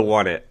Cleveland would have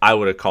won it, I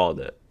would have called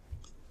it.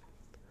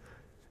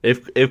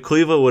 If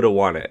Cleveland would have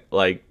won it,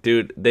 like,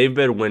 dude, they've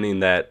been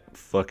winning that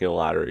fucking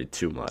lottery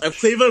too much. If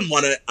Cleveland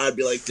won it, I'd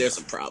be like, there's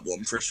a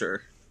problem for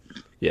sure.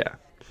 Yeah,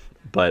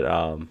 but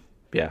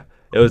yeah,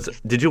 it was.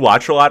 Did you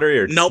watch the lottery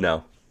or nope.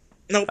 No?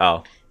 Nope.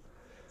 Oh,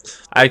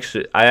 I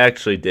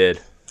actually did.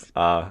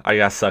 I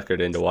got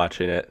suckered into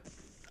watching it.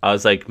 I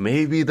was like,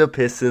 maybe the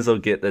Pistons will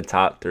get the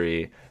top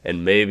 3,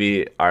 and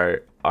maybe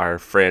our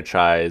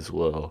franchise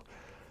will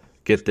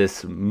get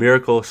this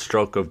miracle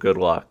stroke of good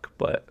luck,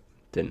 but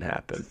didn't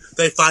happen.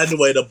 They find a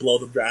way to blow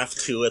the draft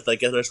too if they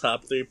get their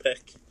top 3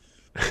 pick.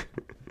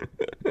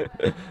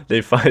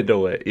 They find a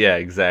way. Yeah,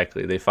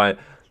 exactly. They find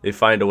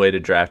a way to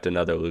draft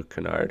another Luke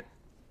Kennard.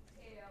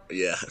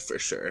 Yeah, for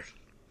sure.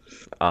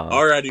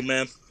 Alrighty,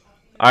 man.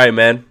 All right,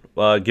 man.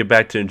 Get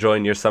back to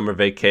enjoying your summer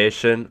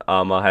vacation.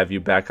 I'll have you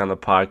back on the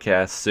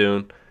podcast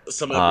soon.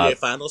 Some NBA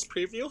Finals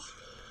preview?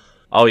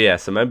 Oh yeah,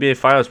 some NBA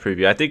Finals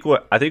preview. I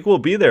think we'll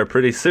be there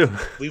pretty soon.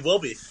 We will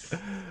be.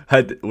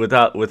 With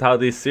how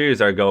these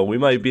series are going, we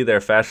might be there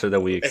faster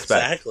than we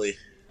expect. Exactly.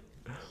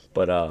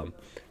 But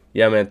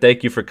yeah, man.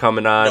 Thank you for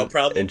coming on. No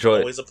problem.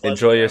 Always a pleasure.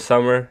 Enjoy your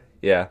summer.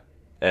 Yeah,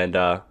 and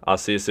I'll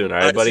see you soon. All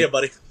right, buddy. See you,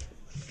 buddy.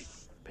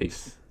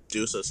 Peace.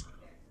 Deuces.